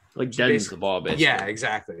deadens the ball basically. Yeah,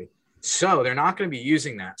 exactly. So they're not going to be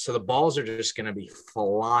using that. So the balls are just going to be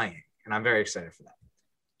flying, and I'm very excited for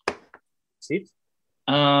that. Steve?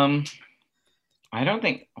 I don't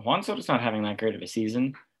think Juan Soto's not having that great of a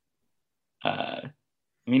season. I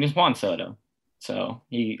mean, it's Juan Soto, but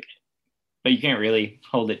you can't really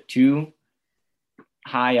hold it too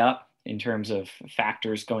high up in terms of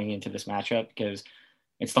factors going into this matchup, because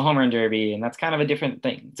it's the home run derby, and that's kind of a different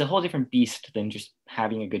thing. It's a whole different beast than just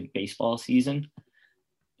having a good baseball season.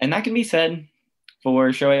 And that can be said for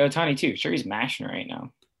Shohei Ohtani too. Sure, he's mashing right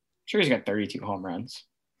now. Sure, he's got 32 home runs.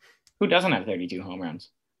 Who doesn't have 32 home runs?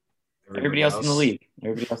 Everybody else in the league.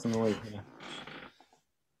 Yeah.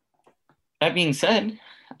 That being said,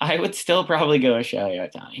 I would still probably go with Shohei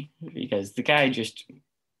Ohtani, because the guy just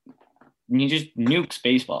nukes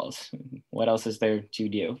baseballs. What else is there to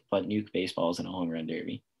do but nuke baseballs in a home run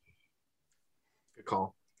derby? Good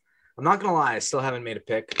call. I'm not going to lie. I still haven't made a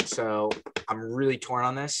pick, so I'm really torn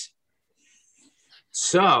on this.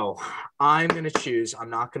 So I'm going to choose. I'm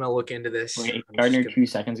not going to look into this. Wait, Gardner, 2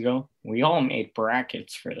 seconds ago, we all made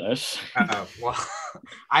brackets for this. Well,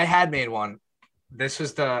 I had made one. This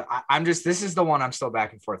was this is the one I'm still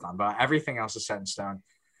back and forth on, but everything else is set in stone.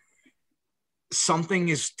 Something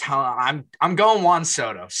is telling I'm going Juan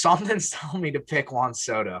Soto. Something's telling me to pick Juan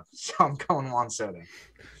Soto. So I'm going Juan Soto.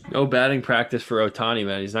 No batting practice for Ohtani,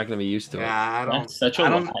 man. He's not going to be used to it. Yeah, That's such a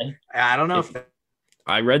lie. I don't know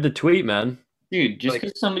I read the tweet, man. Dude, just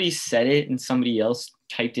because somebody said it and somebody else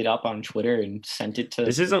typed it up on Twitter and sent it to...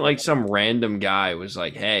 This isn't like some random guy was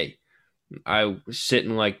like, hey, I was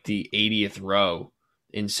sitting like the 80th row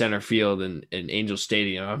in center field in Angel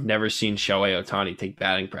Stadium. I've never seen Shohei Ohtani take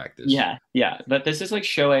batting practice. Yeah. But this is like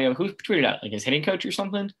Shohei... Who tweeted out? Like his hitting coach or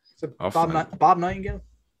something? Bob Nightingale?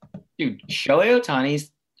 Dude, Shohei Ohtani's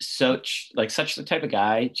such the type of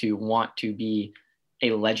guy to want to be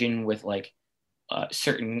a legend with like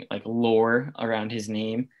certain like lore around his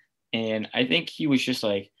name. And I think he was just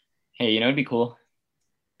like, hey, it'd be cool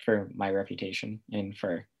for my reputation and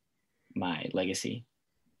for my legacy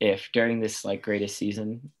if during this like greatest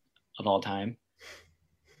season of all time,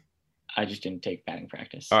 I just didn't take batting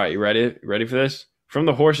practice. All right, you ready? Ready for this? From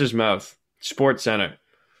the horse's mouth, Sports Center,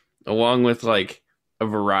 along with like a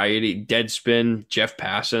variety, Deadspin, Jeff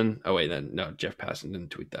Passan. Oh wait, then no, Jeff Passan didn't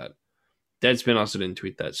tweet that. Deadspin also didn't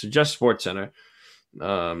tweet that. So just Sports Center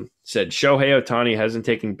said Shohei Ohtani hasn't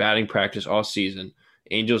taken batting practice all season.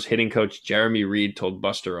 Angels hitting coach Jeremy Reed told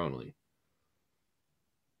Buster Only.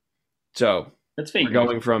 So That's fake. we're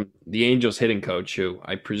going from the Angels hitting coach, who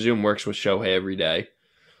I presume works with Shohei every day,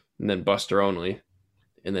 and then Buster Only,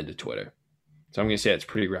 and then to Twitter. So I'm going to say it's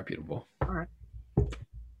pretty reputable. All right.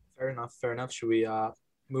 Fair enough. Fair enough. Should we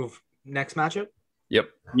move next matchup? Yep.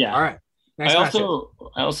 Yeah. All right. Next I matchup.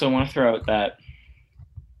 also want to throw out that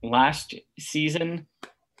last season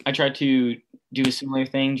I tried to do a similar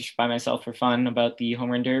thing just by myself for fun about the home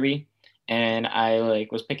run derby, and I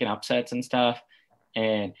like was picking upsets and stuff.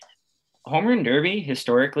 And home run derby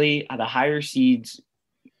historically, the higher seeds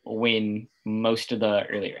win most of the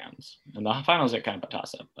early rounds, and the finals are kind of a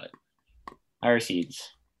toss up, but higher seeds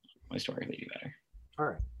historically do better. All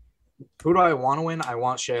right. Who do I want to win? I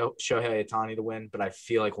want Shohei Ohtani to win, but I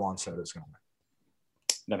feel like Juan Soto is going to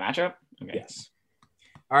win. The matchup? Okay. Yes.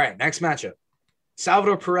 All right. Next matchup.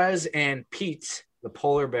 Salvador Perez and Pete, the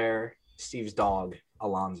polar bear, Steve's dog,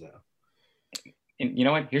 Alonso. And you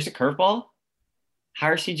know what? Here's a curveball.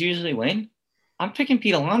 Higher seeds usually win. I'm picking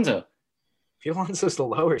Pete Alonso. Pete Alonso's the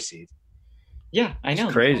lower seed. Yeah, I know.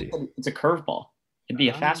 It's crazy. It's a curveball. It'd be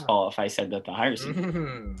a fastball if I said that the higher seed.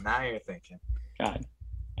 Now you're thinking. God.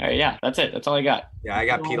 All right, yeah, that's it. That's all I got. Yeah, I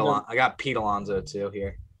got Pete Alonso too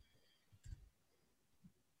here.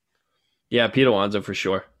 Yeah, Pete Alonso for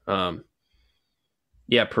sure.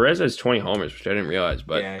 Yeah, Perez has 20 homers, which I didn't realize,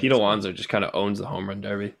 but Yeah, Pete Alonso just kind of owns the home run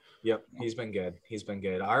derby. Yep, he's been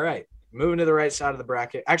good. All right, moving to the right side of the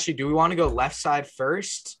bracket. Actually, do we want to go left side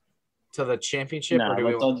first to the championship, or do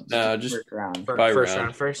we want just first round? first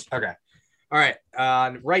round first? Okay. All right.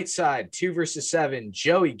 Right side, 2 versus 7,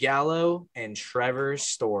 Joey Gallo and Trevor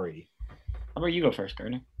Story. How about you go first,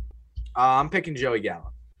 Gardner? I'm picking Joey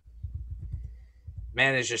Gallo.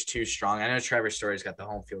 Man is just too strong. I know Trevor Story's got the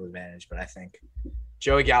home field advantage, but I think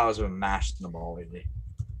Joey Gallo's been mashing the ball lately.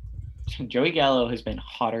 Joey Gallo has been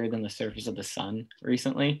hotter than the surface of the sun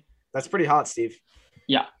recently. That's pretty hot, Steve.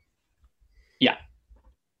 Yeah.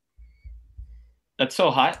 That's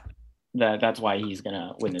so hot that's why he's going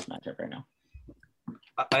to win this matchup right now.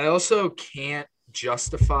 I also can't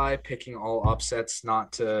justify picking all upsets,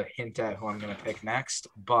 not to hint at who I'm going to pick next.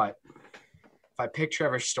 But if I pick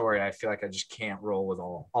Trevor Story, I feel like I just can't roll with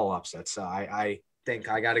all upsets. So I think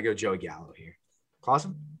I got to go Joey Gallo here.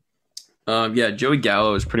 Clausen? Yeah, Joey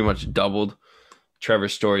Gallo has pretty much doubled Trevor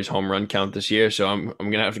Story's home run count this year, so I'm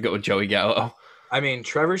going to have to go with Joey Gallo. I mean,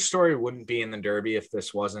 Trevor Story wouldn't be in the Derby if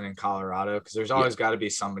this wasn't in Colorado, because there's always got to be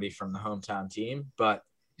somebody from the hometown team. But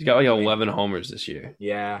he's got like 11 homers this year.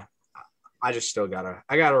 Yeah, I just still gotta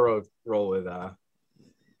roll with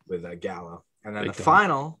Gallo. And then the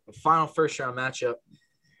final first round matchup,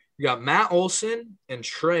 you got Matt Olson and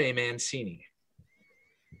Trey Mancini.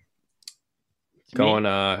 Going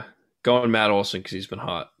Matt Olson because he's been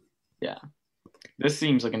hot. Yeah, this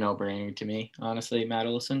seems like a no-brainer to me, honestly. Matt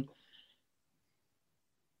Olson.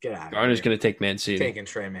 Get out. Garner's going to take Mancini. Taking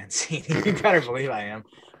Trey Mancini. You better believe I am.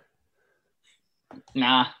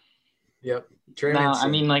 Nah. Yep. Trey Mancini. I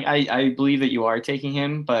mean, like I believe that you are taking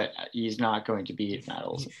him, but he's not going to beat Matt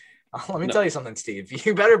Olson. Let me tell you something, Steve.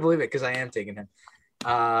 You better believe it because I am taking him.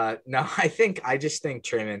 No, I just think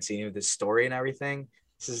Trey Mancini with his story and everything.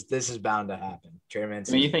 This is bound to happen. Trey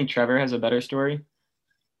Mancini. Do you think Trevor has a better story?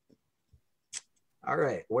 All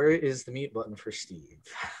right. Where is the mute button for Steve?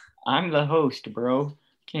 I'm the host, bro.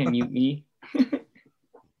 Can't mute me.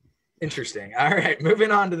 Interesting. All right.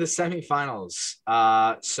 Moving on to the semifinals.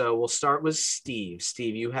 So we'll start with Steve.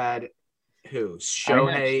 Steve, you had who?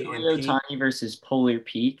 Shohei and Ohtani versus Polar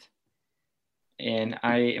Pete. And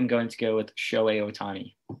I am going to go with Shohei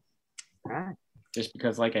Ohtani. All right. Just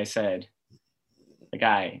because, like I said, the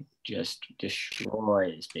guy just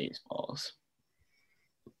destroys baseballs.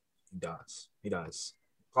 He does.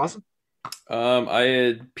 Awesome. I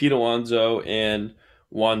had Pete Alonso and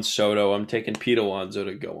Juan Soto. I'm taking Pete Alonso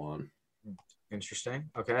to go on. Interesting.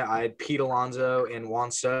 Okay. I had Pete Alonso and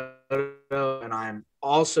Juan Soto, and I'm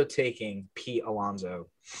also taking Pete Alonso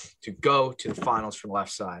to go to the finals from the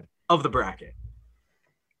left side of the bracket.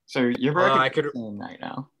 So your bracket is the same right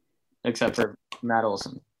now, except for Matt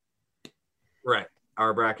Olson. Right.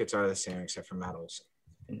 Our brackets are the same except for Matt Olson.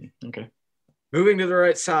 Okay. Moving to the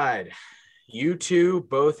right side. You two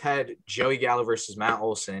both had Joey Gallo versus Matt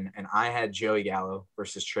Olson, and I had Joey Gallo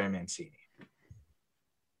versus Trey Mancini.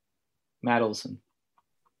 Matt Olson.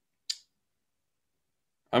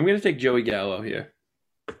 I'm going to take Joey Gallo here.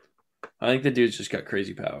 I think the dude's just got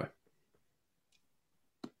crazy power.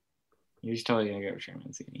 You're just totally going to go with Trey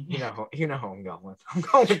Mancini. You know who I'm going with. I'm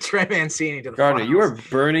going with Trey Mancini to the Gardner, finals. you are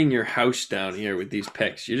burning your house down here with these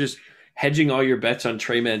picks. You're just hedging all your bets on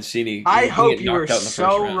Trey Mancini. I hope you were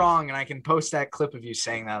so wrong, and I can post that clip of you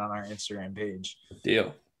saying that on our Instagram page.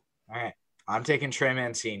 Deal. All right. I'm taking Trey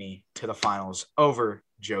Mancini to the finals over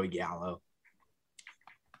Joey Gallo.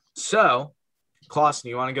 So, Clausen,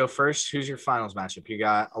 you want to go first? Who's your finals matchup? You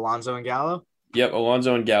got Alonso and Gallo? Yep,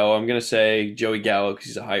 Alonso and Gallo. I'm going to say Joey Gallo because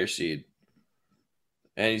he's a higher seed.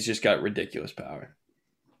 And he's just got ridiculous power.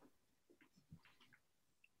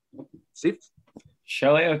 Steve?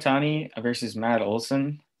 Shohei Ohtani versus Matt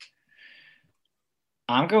Olson.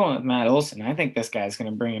 I'm going with Matt Olson. I think this guy's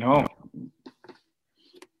going to bring it home.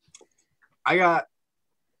 I got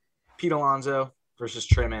Pete Alonso versus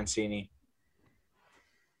Trey Mancini.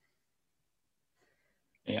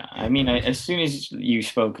 Yeah, I mean, as soon as you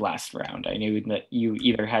spoke last round, I knew that you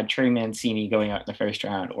either had Trey Mancini going out in the first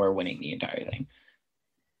round or winning the entire thing.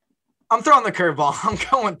 I'm throwing the curveball. I'm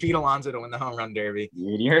going with Pete Alonso to win the home run derby.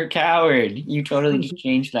 Dude, you're a coward. You totally just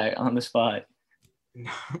changed that on the spot.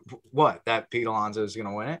 What? That Pete Alonso is going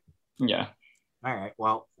to win it? Yeah. All right.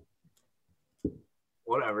 Well,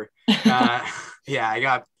 whatever. Yeah, I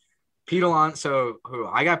got Pete Alonso.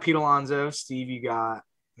 I got Pete Alonso. Steve, you got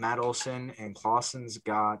Matt Olson, and Clausen's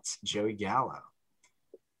got Joey Gallo.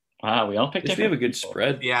 Wow, we all picked We have a good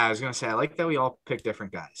spread. Yeah, I was going to say, I like that we all picked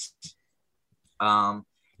different guys.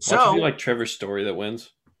 So watch it be like Trevor Story that wins.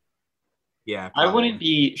 Yeah, probably. I wouldn't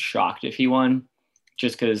be shocked if he won,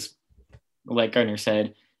 just because, like Gardner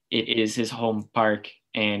said, it is his home park,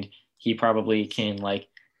 and he probably can like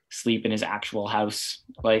sleep in his actual house,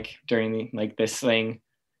 like during this thing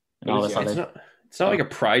and all this other. It's not like a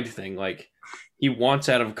pride thing. Like he wants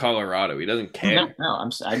out of Colorado. He doesn't care. No,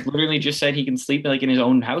 I literally just said he can sleep like in his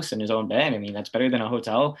own house in his own bed. I mean, that's better than a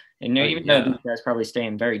hotel. And even though these guys probably stay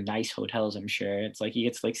in very nice hotels, I'm sure it's like he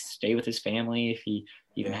gets to stay with his family if he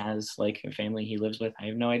even has like a family he lives with. I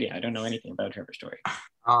have no idea. I don't know anything about Trevor Story.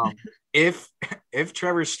 If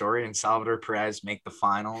Trevor Story and Salvador Perez make the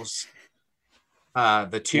finals,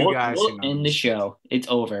 the two guys we'll end the show. It's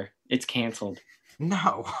over. It's canceled.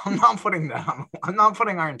 No, I'm not putting that on. I'm not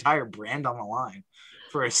putting our entire brand on the line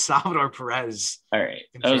for a Salvador Perez. All right.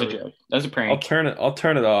 That was a joke. That was a prank. I'll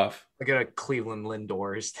turn it off. I got a Cleveland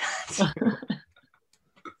Lindors.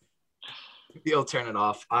 You'll turn it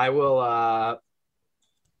off. I will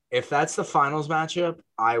if that's the finals matchup,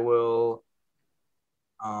 I will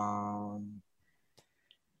I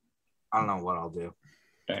don't know what I'll do.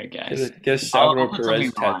 All right, guys. Get a Salvador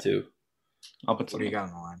Perez tattoo. I'll put What do something you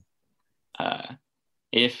got on the line?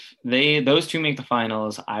 If those two make the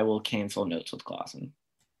finals, I will cancel Notes with Clausen.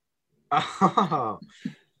 Oh.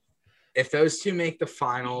 If those two make the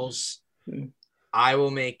finals, I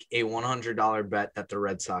will make a $100 bet that the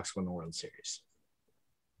Red Sox win the World Series.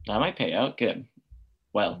 That might pay out good.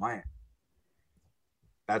 Well,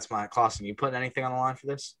 that's my Clausen. You putting anything on the line for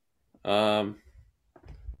this?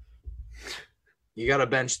 You got to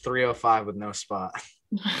bench 305 with no spot.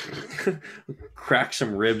 Crack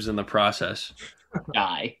some ribs in the process.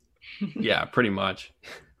 Die. Yeah, pretty much.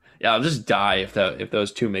 Yeah, I'll just die if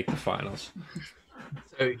those two make the finals.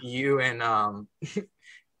 So you and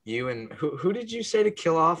who did you say to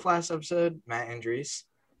kill off last episode? Matt Andrees?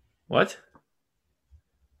 What?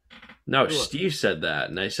 No, Steve said that,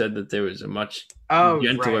 and I said that there was a much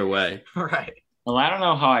gentler way. Right. Well, I don't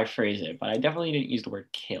know how I phrase it, but I definitely didn't use the word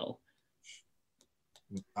kill.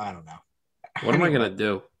 I don't know. What am I gonna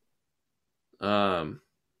do?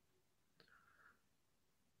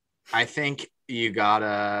 I think you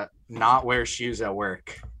gotta not wear shoes at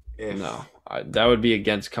work. No, that would be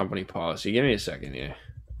against company policy. Give me a second here.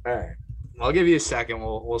 All right, I'll give you a second.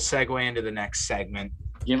 We'll segue into the next segment.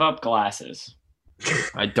 Give up glasses.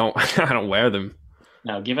 I don't wear them.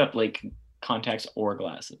 No, give up like contacts or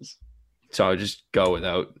glasses. So I'll just go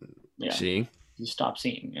without seeing. You stop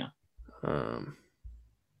seeing. Yeah.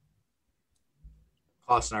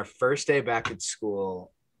 Austin, our first day back at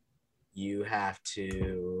school, you have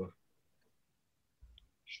to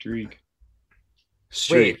streak.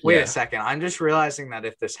 Wait a second. I'm just realizing that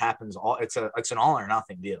if this happens, it's an all or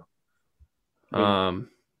nothing deal. Yeah,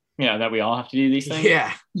 that we all have to do these things.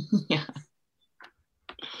 Yeah. Yeah.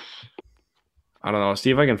 I don't know. See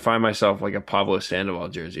if I can find myself like a Pablo Sandoval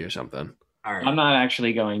jersey or something. All right. I'm not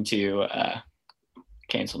actually going to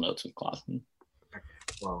cancel Notes with Clausen.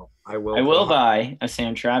 Well, I will. I will buy a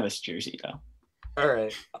Sam Travis jersey though. All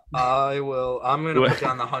right. I'm gonna put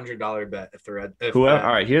down the $100 bet if the red. If Whoever.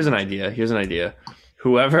 All right. Here's an idea.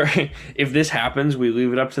 Whoever, if this happens, we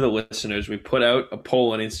leave it up to the listeners. We put out a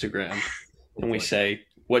poll on Instagram, and we say,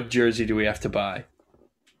 "What jersey do we have to buy?"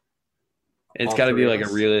 And it's got to be like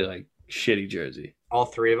a really like shitty jersey. All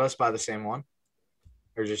three of us buy the same one,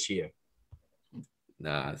 or just you?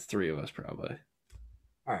 Nah, it's 3 of us probably.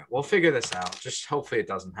 All right, we'll figure this out. Just hopefully it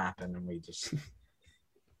doesn't happen, and we just.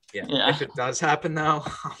 Yeah. If it does happen, though,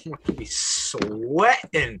 I'm gonna be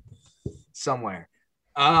sweating somewhere.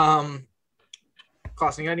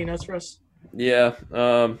 Clausen, you got any notes for us? Yeah.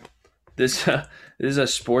 This is a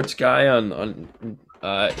sports guy on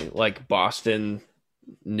like Boston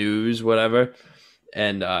News, whatever,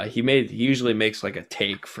 and he usually makes like a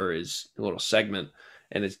take for his little segment,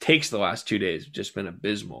 and his takes the last 2 days have just been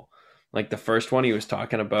abysmal. Like the first one, he was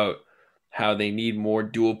talking about how they need more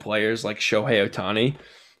dual players like Shohei Ohtani.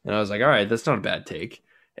 And I was like, all right, that's not a bad take.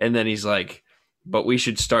 And then he's like, but we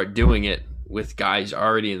should start doing it with guys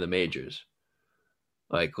already in the majors.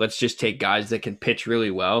 Like, let's just take guys that can pitch really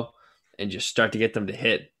well and just start to get them to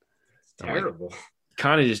hit. It's terrible. Like,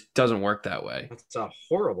 kind of just doesn't work that way. That's a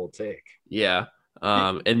horrible take. Yeah.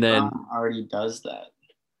 And then already does that.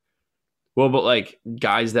 Well, but like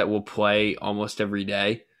guys that will play almost every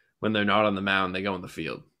day, when they're not on the mound, they go in the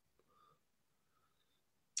field.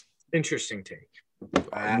 Interesting take.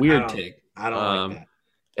 Weird take. I don't like that.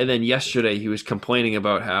 And then yesterday he was complaining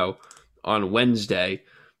about how on Wednesday,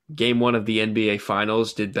 game 1 of the NBA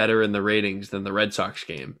Finals did better in the ratings than the Red Sox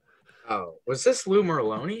game. Oh, was this Lou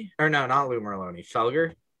Merlone? Or no, not Lou Merlone.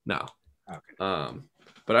 Felger? No. Okay.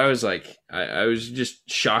 But I was like, I was just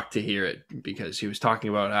shocked to hear it because he was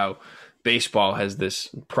talking about how baseball has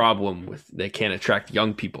this problem with they can't attract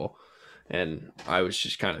young people. And I was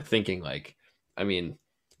just kind of thinking like, I mean,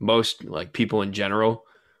 most like people in general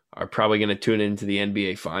are probably going to tune into the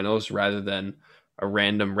NBA Finals rather than a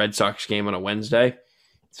random Red Sox game on a Wednesday.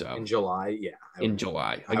 So in July, yeah. In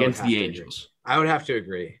July against the Angels. I would have to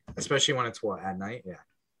agree, especially when it's at night. Yeah.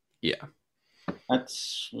 Yeah.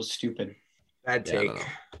 Was stupid. Bad take.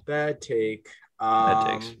 Bad take.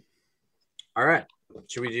 Bad takes. All right.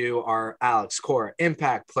 Should we do our Alex Cora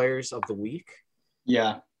Impact Players of the Week?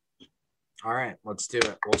 Yeah. All right, let's do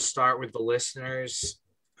it. We'll start with the listeners.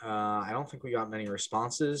 I don't think we got many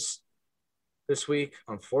responses this week,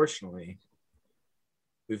 unfortunately.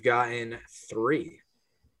 We've gotten 3,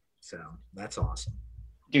 so that's awesome.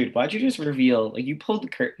 Dude, why'd you just reveal, like you pulled the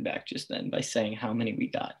curtain back just then by saying how many we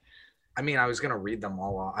got? I mean, I was going to read them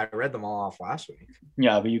all off. I read them all off last week.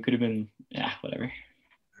 Yeah, but you could have been, whatever.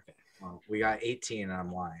 Okay, well, we got 18 and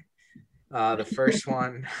I'm lying. The first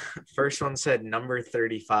one said number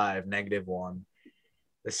 35, -1.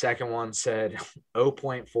 The second one said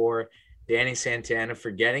 0.4, Danny Santana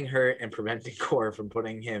for getting hurt and preventing Cora from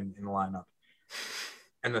putting him in the lineup.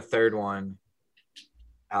 And the third one,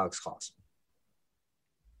 Alex Clausen.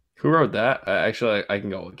 Who wrote that? Actually, I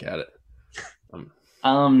can go look at it. I'm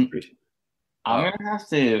going to have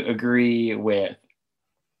to agree with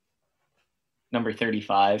number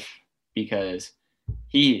 35 because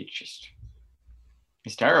he's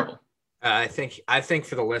terrible. I think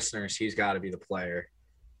for the listeners, he's got to be the player.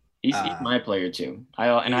 He's my player too. I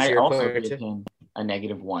also gave him a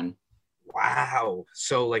 -1. Wow.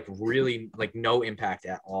 So like really like no impact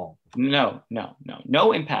at all. No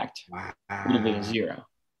impact. Wow. Would have been a 0.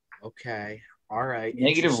 Okay. All right.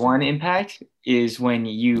 -1 impact is when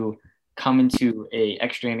you come into a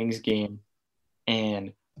extra innings game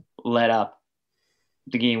and let up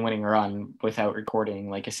the game-winning run without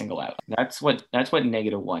recording like a single out. That's what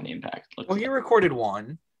 -1 impact looks like. He recorded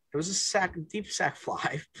 1. It was a deep sack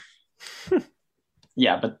fly.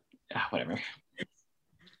 Yeah, but whatever.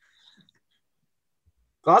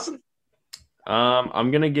 Clausen?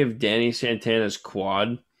 I'm gonna give Danny Santana's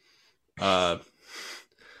quad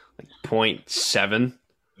 0.7.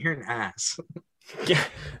 You're an ass. Yeah,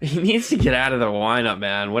 he needs to get out of the lineup,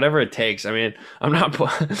 man. Whatever it takes. I mean, I'm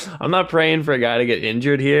not praying for a guy to get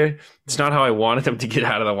injured here. It's not how I wanted him to get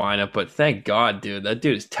out of the lineup, but thank God, dude. That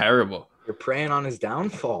dude is terrible. You're preying on his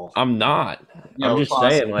downfall. I'm not. I'm just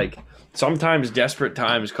saying, like, sometimes desperate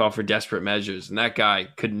times call for desperate measures, and that guy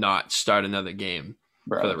could not start another game.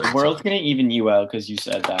 Bro, the world's going to even you out because you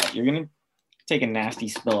said that. You're going to take a nasty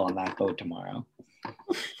spill on that boat tomorrow.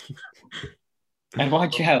 And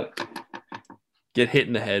watch out. Get hit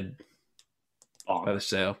in the head by the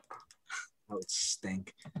sail. That would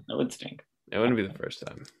stink. That would stink. It wouldn't be the first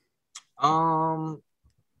time.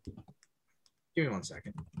 Give me 1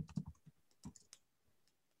 second.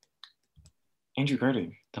 Andrew Carter,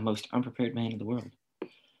 the most unprepared man in the world.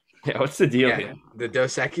 Yeah, what's the deal Yeah, here? the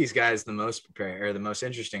Dos Equis guy is the most prepared, or the most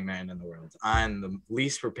interesting man in the world. I'm the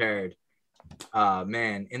least prepared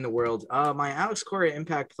man in the world. My Alex Cora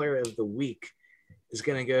Impact Player of the Week is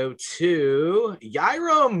going to go to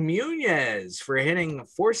Yairo Munoz for hitting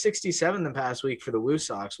 467 the past week for the Woo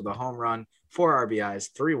Sox with a home run, 4 RBIs,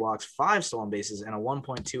 3 walks, 5 stolen bases, and a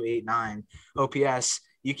 1.289 OPS.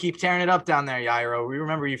 You keep tearing it up down there, Yairo. We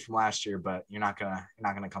remember you from last year, but you're not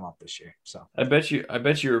gonna come up this year. So I bet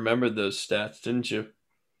you remembered those stats, didn't you?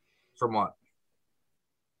 from what?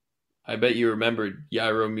 I bet you remembered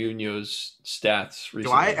Yairo Munoz's stats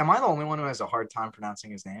recently. Am I the only one who has a hard time pronouncing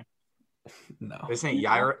his name? No. Isn't it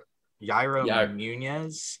Yairo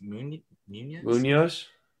Munoz? Munoz?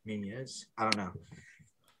 Munoz? I don't know.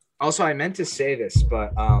 Also, I meant to say this,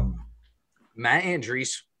 but Matt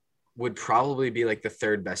Andriese would probably be like the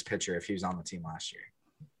 3rd best pitcher if he was on the team last year.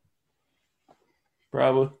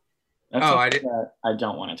 Probably. I did. I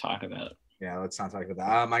don't want to talk about. Yeah, let's not talk about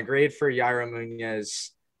that. My grade for Yairo Munoz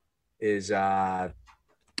is a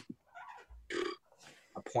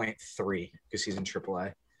 0.3 because he's in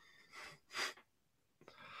AAA.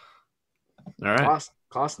 All right.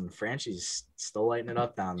 Costin, Franchi's still lighting it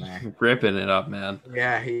up down there. Ripping it up, man.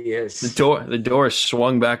 Yeah, he is. The door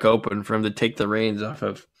swung back open for him to take the reins off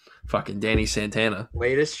of fucking Danny Santana.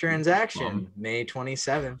 Latest transaction, May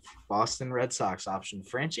 27th, Boston Red Sox option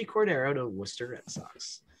Franchy Cordero to Worcester Red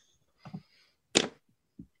Sox.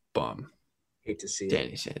 Bum. Hate to see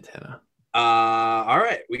Danny Santana. All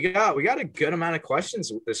right, we got a good amount of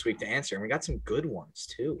questions this week to answer, and we got some good ones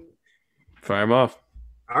too. Fire him off.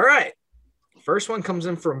 All right. First one comes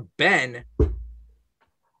in from Ben.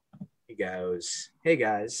 He goes, "Hey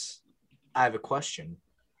guys, I have a question."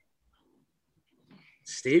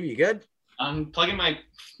 Steve, you good? I'm plugging my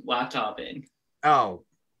laptop in. Oh,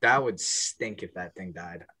 that would stink if that thing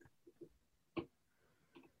died.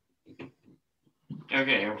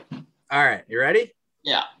 Okay. All right, you ready?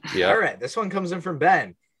 Yeah. All right, this one comes in from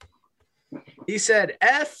Ben. He said,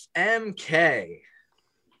 FMK.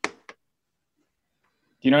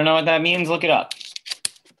 Do you don't know what that means? Look it up.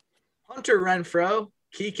 Hunter Renfroe,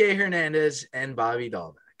 Kike Hernandez, and Bobby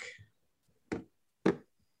Dahlbeck.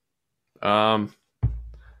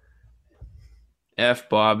 F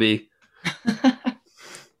Bobby.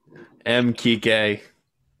 M Kike.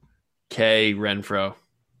 K Renfroe.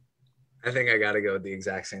 I think I got to go with the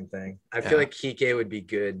exact same thing. I feel like Kike would be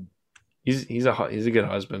good. He's a good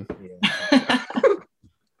husband. Yeah.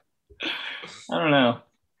 I don't know.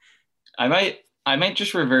 I might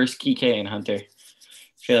just reverse Kike and Hunter. I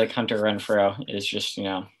feel like Hunter Renfroe is just,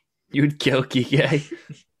 You'd kill Kike.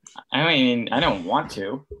 I mean, I don't want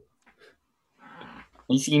to.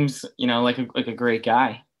 He seems, like a great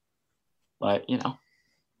guy. But,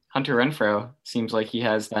 Hunter Renfroe seems like he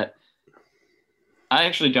has that. I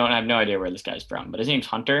have no idea where this guy's from, but his name's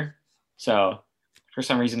Hunter. So for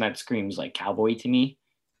some reason that screams like cowboy to me.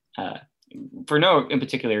 For no in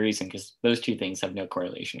particular reason, because those two things have no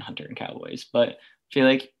correlation, Hunter and Cowboys. But I feel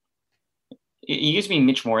like he gives me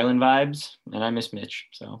Mitch Moreland vibes, and I miss Mitch.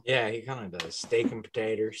 So Yeah, he kind of does. Steak and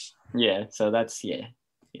potatoes. yeah, so that's yeah.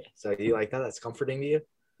 So you like that? That's comforting to you?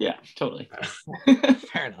 Yeah, totally.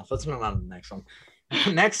 Fair enough. Let's move on to the next one.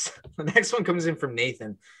 The next one comes in from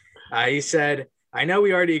Nathan. He said, "I know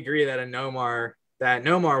we already agree that Nomar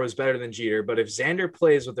was better than Jeter, but if Xander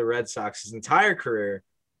plays with the Red Sox his entire career,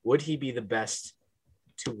 would he be the best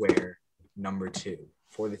to wear number 2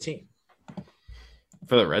 for the team?"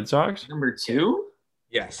 For the Red Sox? Number 2?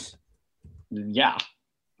 Yes. Yeah.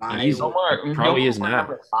 He's Nomar probably is not.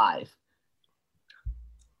 Number 5.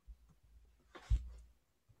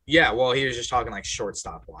 Yeah, well, he was just talking like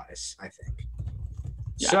shortstop wise, I think.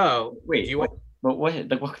 Yeah. So Wait, but what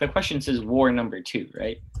the question says war number 2,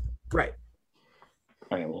 right? Right.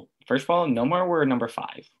 Okay, well, first of all, Nomar were number 5.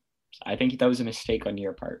 So I think that was a mistake on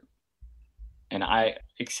your part. And I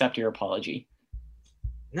accept your apology.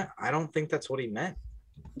 No, I don't think that's what he meant.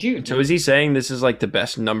 Dude. So is he saying this is like the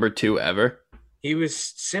best number 2 ever? He was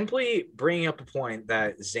simply bringing up a point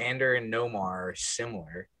that Xander and Nomar are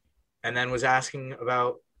similar, and then was asking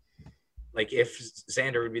about like if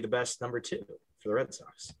Xander would be the best number 2 for the Red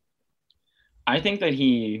Sox. I think that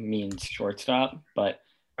he means shortstop, but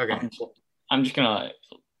Okay. I'm just gonna,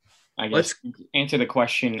 I guess, answer the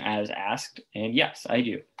question as asked, and yes, I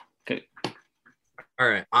do. Good. All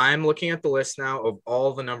right. I'm looking at the list now of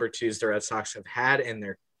all the number 2s the Red Sox have had in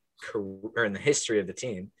their career, or in the history of the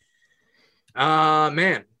team.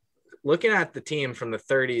 Man, looking at the team from the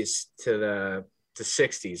 30s to the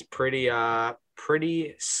 60s,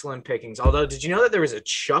 pretty slim pickings. Although, did you know that there was a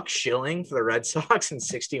Chuck Schilling for the Red Sox in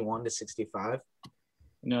 61 to 65?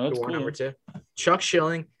 No, that's cool. Number 2. Chuck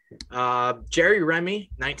Schilling, Jerry Remy,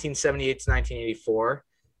 1978 to 1984.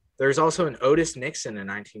 There's also an Otis Nixon in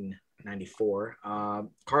 1994.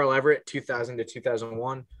 Carl Everett, 2000 to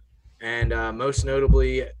 2001. And most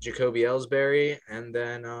notably, Jacoby Ellsbury, and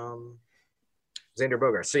then Xander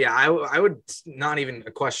Bogaerts. So, yeah, I would not even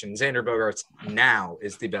a question. Xander Bogaerts now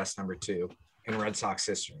is the best number 2 in Red Sox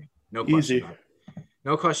history. No question about it.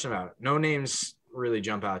 No question about it. No names really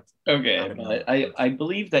jump out. Okay, but I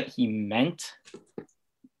believe that he meant,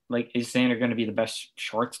 like, is Xander going to be the best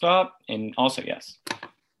shortstop? And also, yes.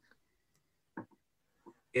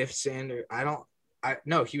 If Xander,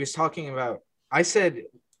 no, he was talking about, I said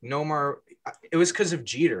Nomar, it was because of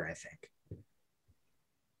Jeter, I think.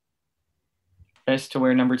 Best to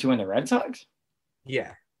wear number 2 in the Red Sox?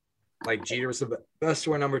 Yeah. Like, Jeter was the best to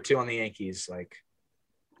wear number 2 on the Yankees. Like,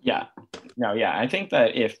 yeah. No, yeah. I think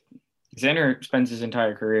that if Xander spends his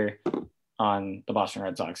entire career on the Boston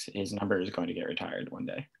Red Sox, his number is going to get retired one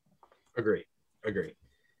day. Agree.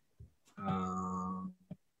 All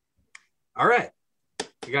right.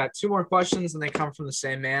 We got 2 more questions, and they come from the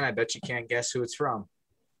same man. I bet you can't guess who it's from.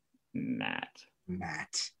 Matt.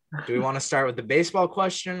 Do we want to start with the baseball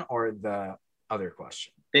question or the other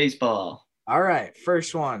question? Baseball. All right.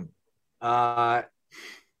 First one.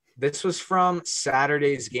 This was from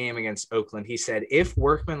Saturday's game against Oakland. He said, if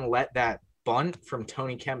Workman let that bunt from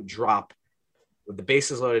Tony Kemp drop with the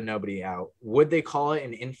bases loaded, nobody out, would they call it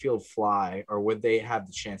an infield fly, or would they have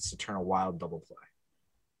the chance to turn a wild double play?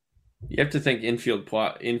 You have to think infield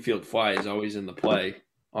fly is always in the play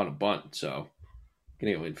on a bunt, so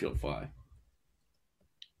gonna go infield fly.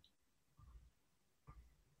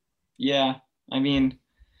 Yeah, I mean,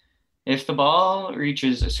 if the ball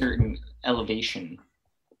reaches a certain elevation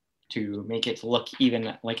to make it look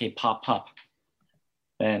even like a pop,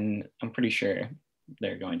 then I'm pretty sure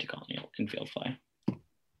they're going to call it infield fly.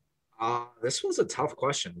 This was a tough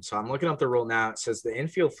question. So I'm looking up the rule now. It says the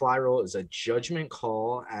infield fly rule is a judgment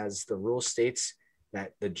call, as the rule states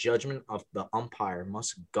that the judgment of the umpire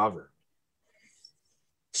must govern.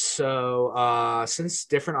 So since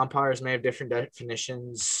different umpires may have different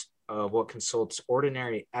definitions of what constitutes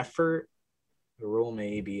ordinary effort, the rule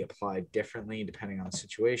may be applied differently depending on the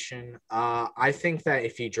situation. I think that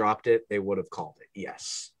if he dropped it, they would have called it,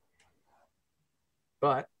 yes.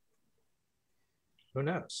 But who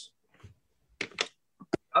knows?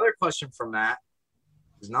 Other question from Matt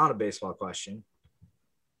is not a baseball question.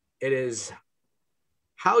 It is,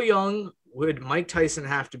 how young would Mike Tyson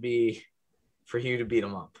have to be for you to beat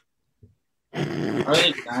him up?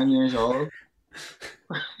 Probably 9 years old.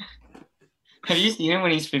 Have you seen him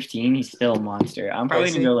when he's 15? He's still a monster. I'm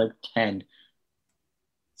probably going to go like 10.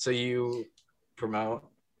 So you promote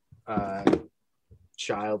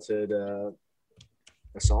childhood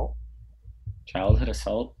assault? Childhood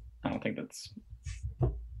assault? I don't think that's...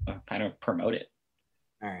 I don't promote it.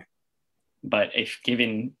 All right. But if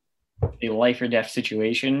given a life or death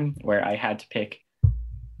situation where I had to pick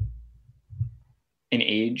an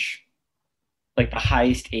age, like the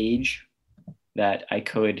highest age that I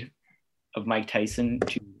could of Mike Tyson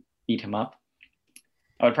to beat him up,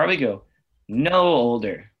 I would probably go no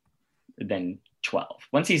older than 12.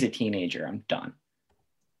 Once he's a teenager, I'm done.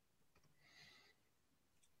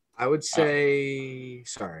 I would say,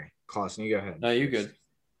 sorry, Clausen, you go ahead. No, you're good.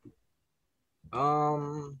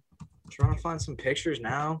 Trying to find some pictures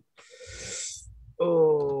now.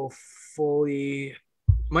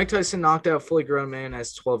 Mike Tyson knocked out fully grown man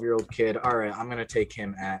as 12-year-old kid. All right, I'm gonna take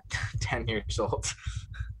him at 10 years old.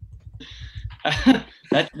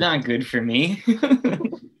 That's not good for me.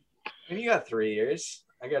 You got 3 years.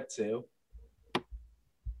 I got 2.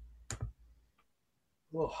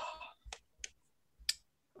 Whoa.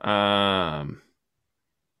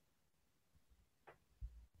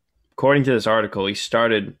 According to this article, he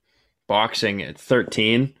started boxing at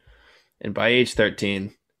 13, and by age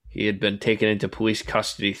 13, he had been taken into police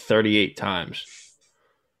custody 38 times.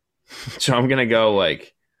 So I'm gonna go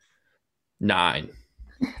like 9.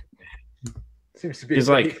 Seems to be because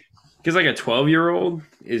like a 12-year-old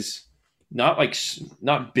is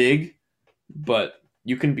not big, but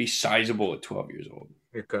you can be sizable at 12 years old.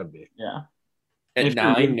 It could be. Yeah. At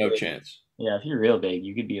 9, no chance. Yeah, if you're real big,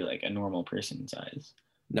 you could be like a normal person size.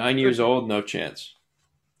 9 years old, no chance.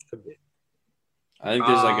 Could be. I think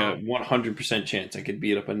there's like a 100% chance I could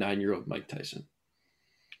beat up a 9-year-old Mike Tyson.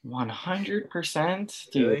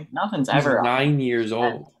 100%? Dude, Really? nothing's He's ever 9 years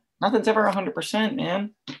old. Nothing's ever 100%,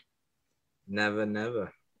 man. Never.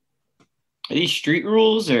 Are these street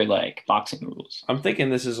rules or like boxing rules? I'm thinking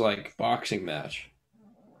this is like boxing match.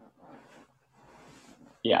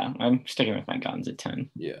 Yeah, I'm sticking with my guns at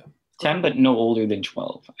 10. Yeah. 10, but no older than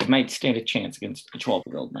 12. I might stand a chance against a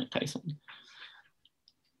 12-year-old Mike Tyson.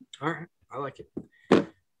 All right. I like it.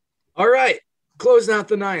 All right. Closing out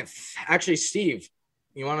the 9th. Actually, Steve,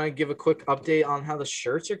 you want to give a quick update on how the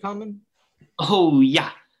shirts are coming? Oh,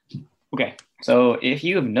 yeah. Okay. So if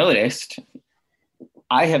you have noticed,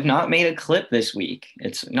 I have not made a clip this week.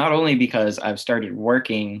 It's not only because I've started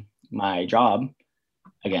working my job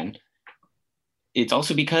again, it's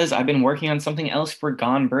also because I've been working on something else for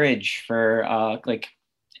Gone Bridge for like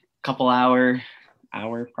a couple probably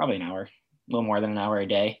an hour, a little more than an hour a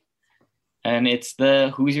day. And it's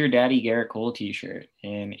the Who's Your Daddy Garrett Cole t-shirt.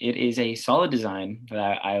 And it is a solid design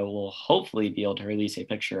that I will hopefully be able to release a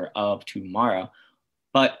picture of tomorrow.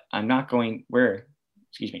 But we're not going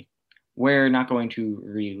to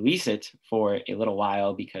release it for a little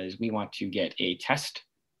while because we want to get a test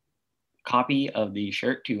copy of the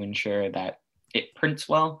shirt to ensure that it prints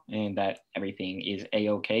well and that everything is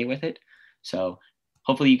a-okay with it. So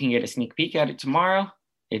hopefully you can get a sneak peek at it tomorrow.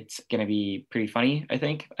 It's going to be pretty funny, I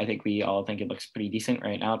think. I think we all think it looks pretty decent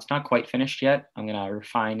right now. It's not quite finished yet. I'm going to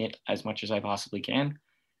refine it as much as I possibly can.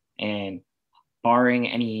 And barring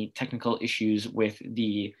any technical issues with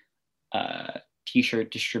the t-shirt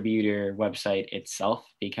distributor website itself,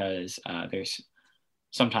 because there's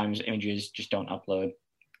sometimes images just don't upload,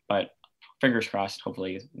 but fingers crossed,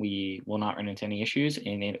 hopefully we will not run into any issues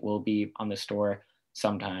and it will be on the store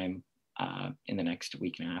sometime in the next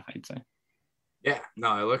week and a half, I'd say. Yeah,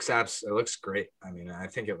 no, it looks great. I mean, I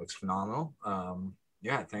think it looks phenomenal.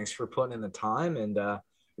 Yeah, thanks for putting in the time, and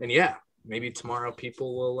yeah, maybe tomorrow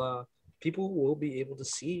people will be able to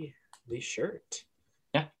see the shirt.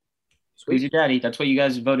 Yeah, sweet. Who's your daddy? That's what you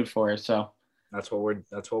guys voted for, so that's what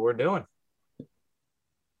we're doing.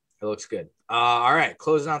 It looks good. All right,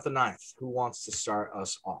 closing out the 9th. Who wants to start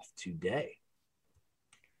us off today?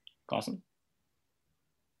 Clausen?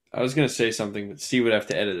 I was gonna say something, but Steve would have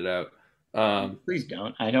to edit it out. Please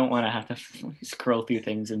don't. I don't want to have to scroll through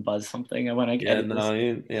things and buzz something. I want to get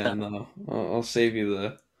no. I'll save you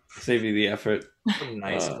the effort.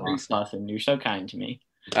 Nice, Clausen. You're so kind to me.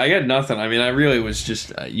 I got nothing. I mean, I really was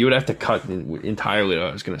just you would have to cut entirely what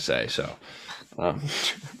I was going to say. So,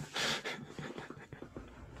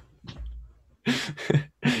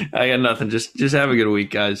 I got nothing. Just have a good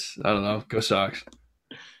week, guys. I don't know. Go Sox.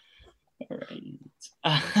 All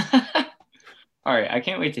right. All right, I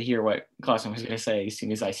can't wait to hear what Clausen was going to say as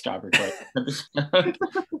soon as I stop recording.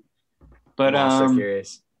 But I'm also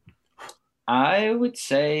curious. I would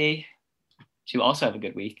say to also have a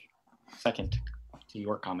good week. Second to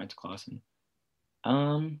your comment, Clausen.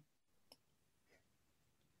 And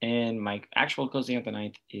my actual closing of the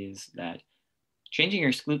 9th is that changing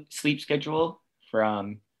your sleep schedule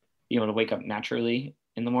from being able to wake up naturally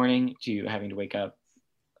in the morning to having to wake up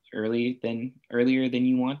earlier than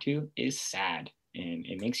you want to is sad, and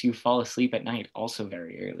it makes you fall asleep at night also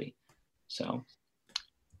very early. So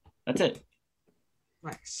that's it.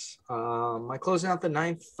 Nice. My closing out the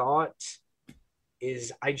 9th thought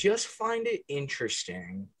is I just find it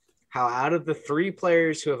interesting how out of the 3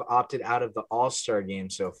 players who have opted out of the All-Star game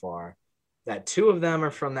so far, that 2 of them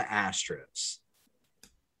are from the Astros.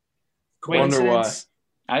 Wonder why.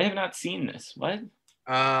 I have not seen this. What?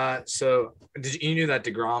 So you knew that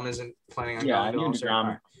DeGrom isn't planning on going to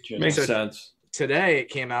All-Star? Makes sense. Today it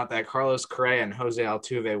came out that Carlos Correa and Jose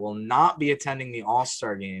Altuve will not be attending the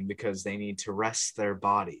All-Star game because they need to rest their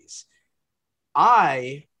bodies.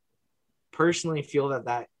 I personally feel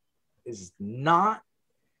that is not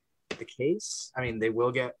the case. I mean, they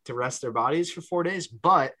will get to rest their bodies for 4 days,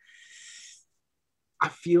 but I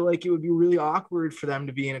feel like it would be really awkward for them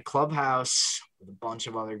to be in a clubhouse with a bunch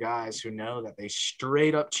of other guys who know that they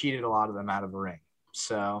straight up cheated a lot of them out of a ring.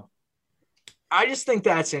 So I just think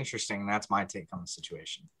that's interesting. That's my take on the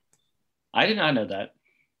situation. I did not know that.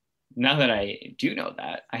 Now that I do know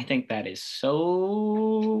that, I think that is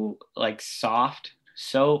so soft.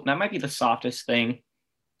 So that might be the softest thing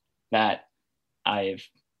that I've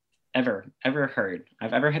ever heard.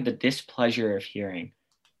 I've ever had the displeasure of hearing.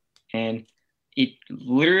 And it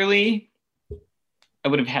literally, I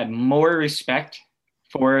would have had more respect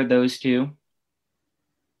for those 2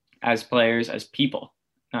 as players, as people,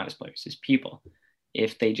 not as players, as people,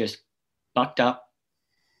 if they just bucked up,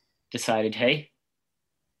 decided, hey,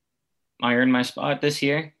 I earned my spot this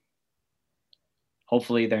year.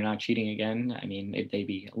 Hopefully they're not cheating again. I mean, they'd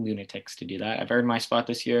be lunatics to do that. I've earned my spot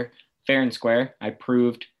this year, fair and square. I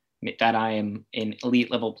proved that I am an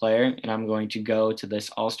elite level player, and I'm going to go to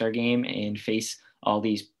this All-Star game and face all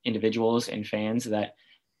these individuals and fans that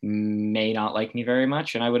may not like me very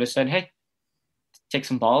much. And I would have said, hey, take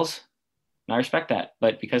some balls, And I respect that.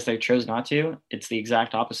 But because they chose not to, it's the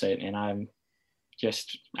exact opposite. And I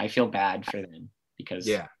feel bad for them because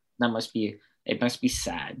it must be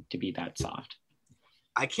sad to be that soft.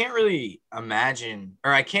 I can't really imagine,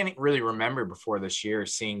 or I can't really remember before this year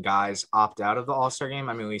seeing guys opt out of the All-Star game.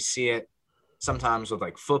 I mean, we see it sometimes with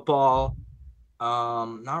like football.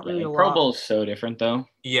 Not really a lot. Pro Bowl is so different though.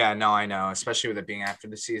 Yeah, no, I know, especially with it being after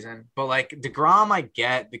the season. But like DeGrom, I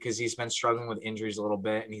get because he's been struggling with injuries a little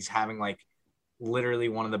bit and he's having like literally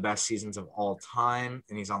one of the best seasons of all time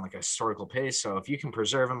and he's on like a historical pace. So if you can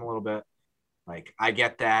preserve him a little bit, like I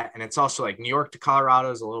get that. And it's also like New York to Colorado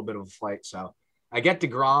is a little bit of a flight. So I get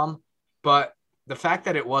DeGrom, but the fact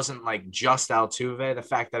that it wasn't like just Altuve, the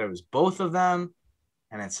fact that it was both of them,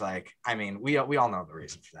 and it's like, I mean, we all know the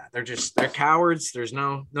reason for that. They're cowards. There's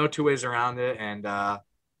no two ways around it. And I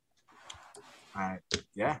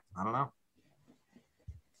don't know.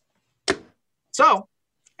 So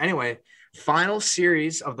anyway, final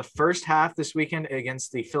series of the first half this weekend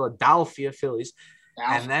against the Philadelphia Phillies.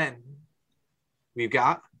 And then we've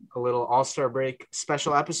got a little All-Star break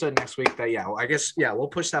special episode next week that, we'll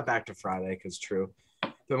push that back to Friday because true.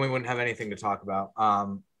 Then we wouldn't have anything to talk about.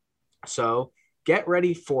 So get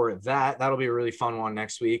ready for that. That'll be a really fun one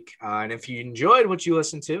next week. And if you enjoyed what you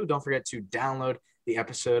listened to, don't forget to download the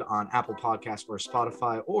episode on Apple Podcasts or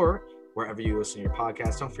Spotify or wherever you listen to your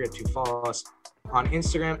podcast. Don't forget to follow us on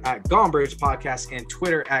Instagram at Gonebridge Podcast and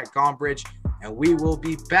Twitter at Gonebridge. And we will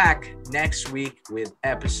be back next week with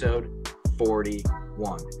episode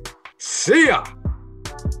 41. See ya!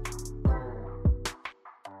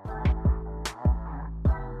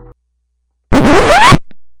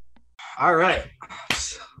 All right.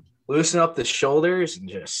 Loosen up the shoulders and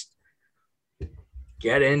just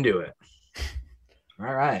get into it.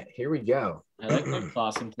 All right, here we go. I like when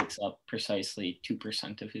Clausen takes up precisely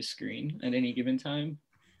 2% of his screen at any given time.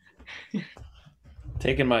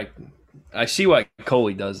 I see why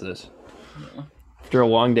Coley does this. Yeah. After a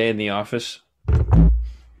long day in the office, you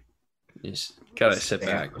just gotta sit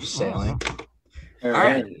back. Sailing. All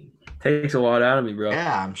right. Takes a lot out of me, bro.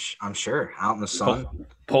 Yeah, I'm sure. Out in the sun.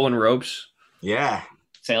 Pulling ropes. Yeah.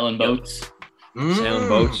 Sailing boats. Sailing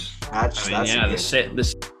boats. That's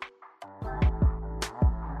the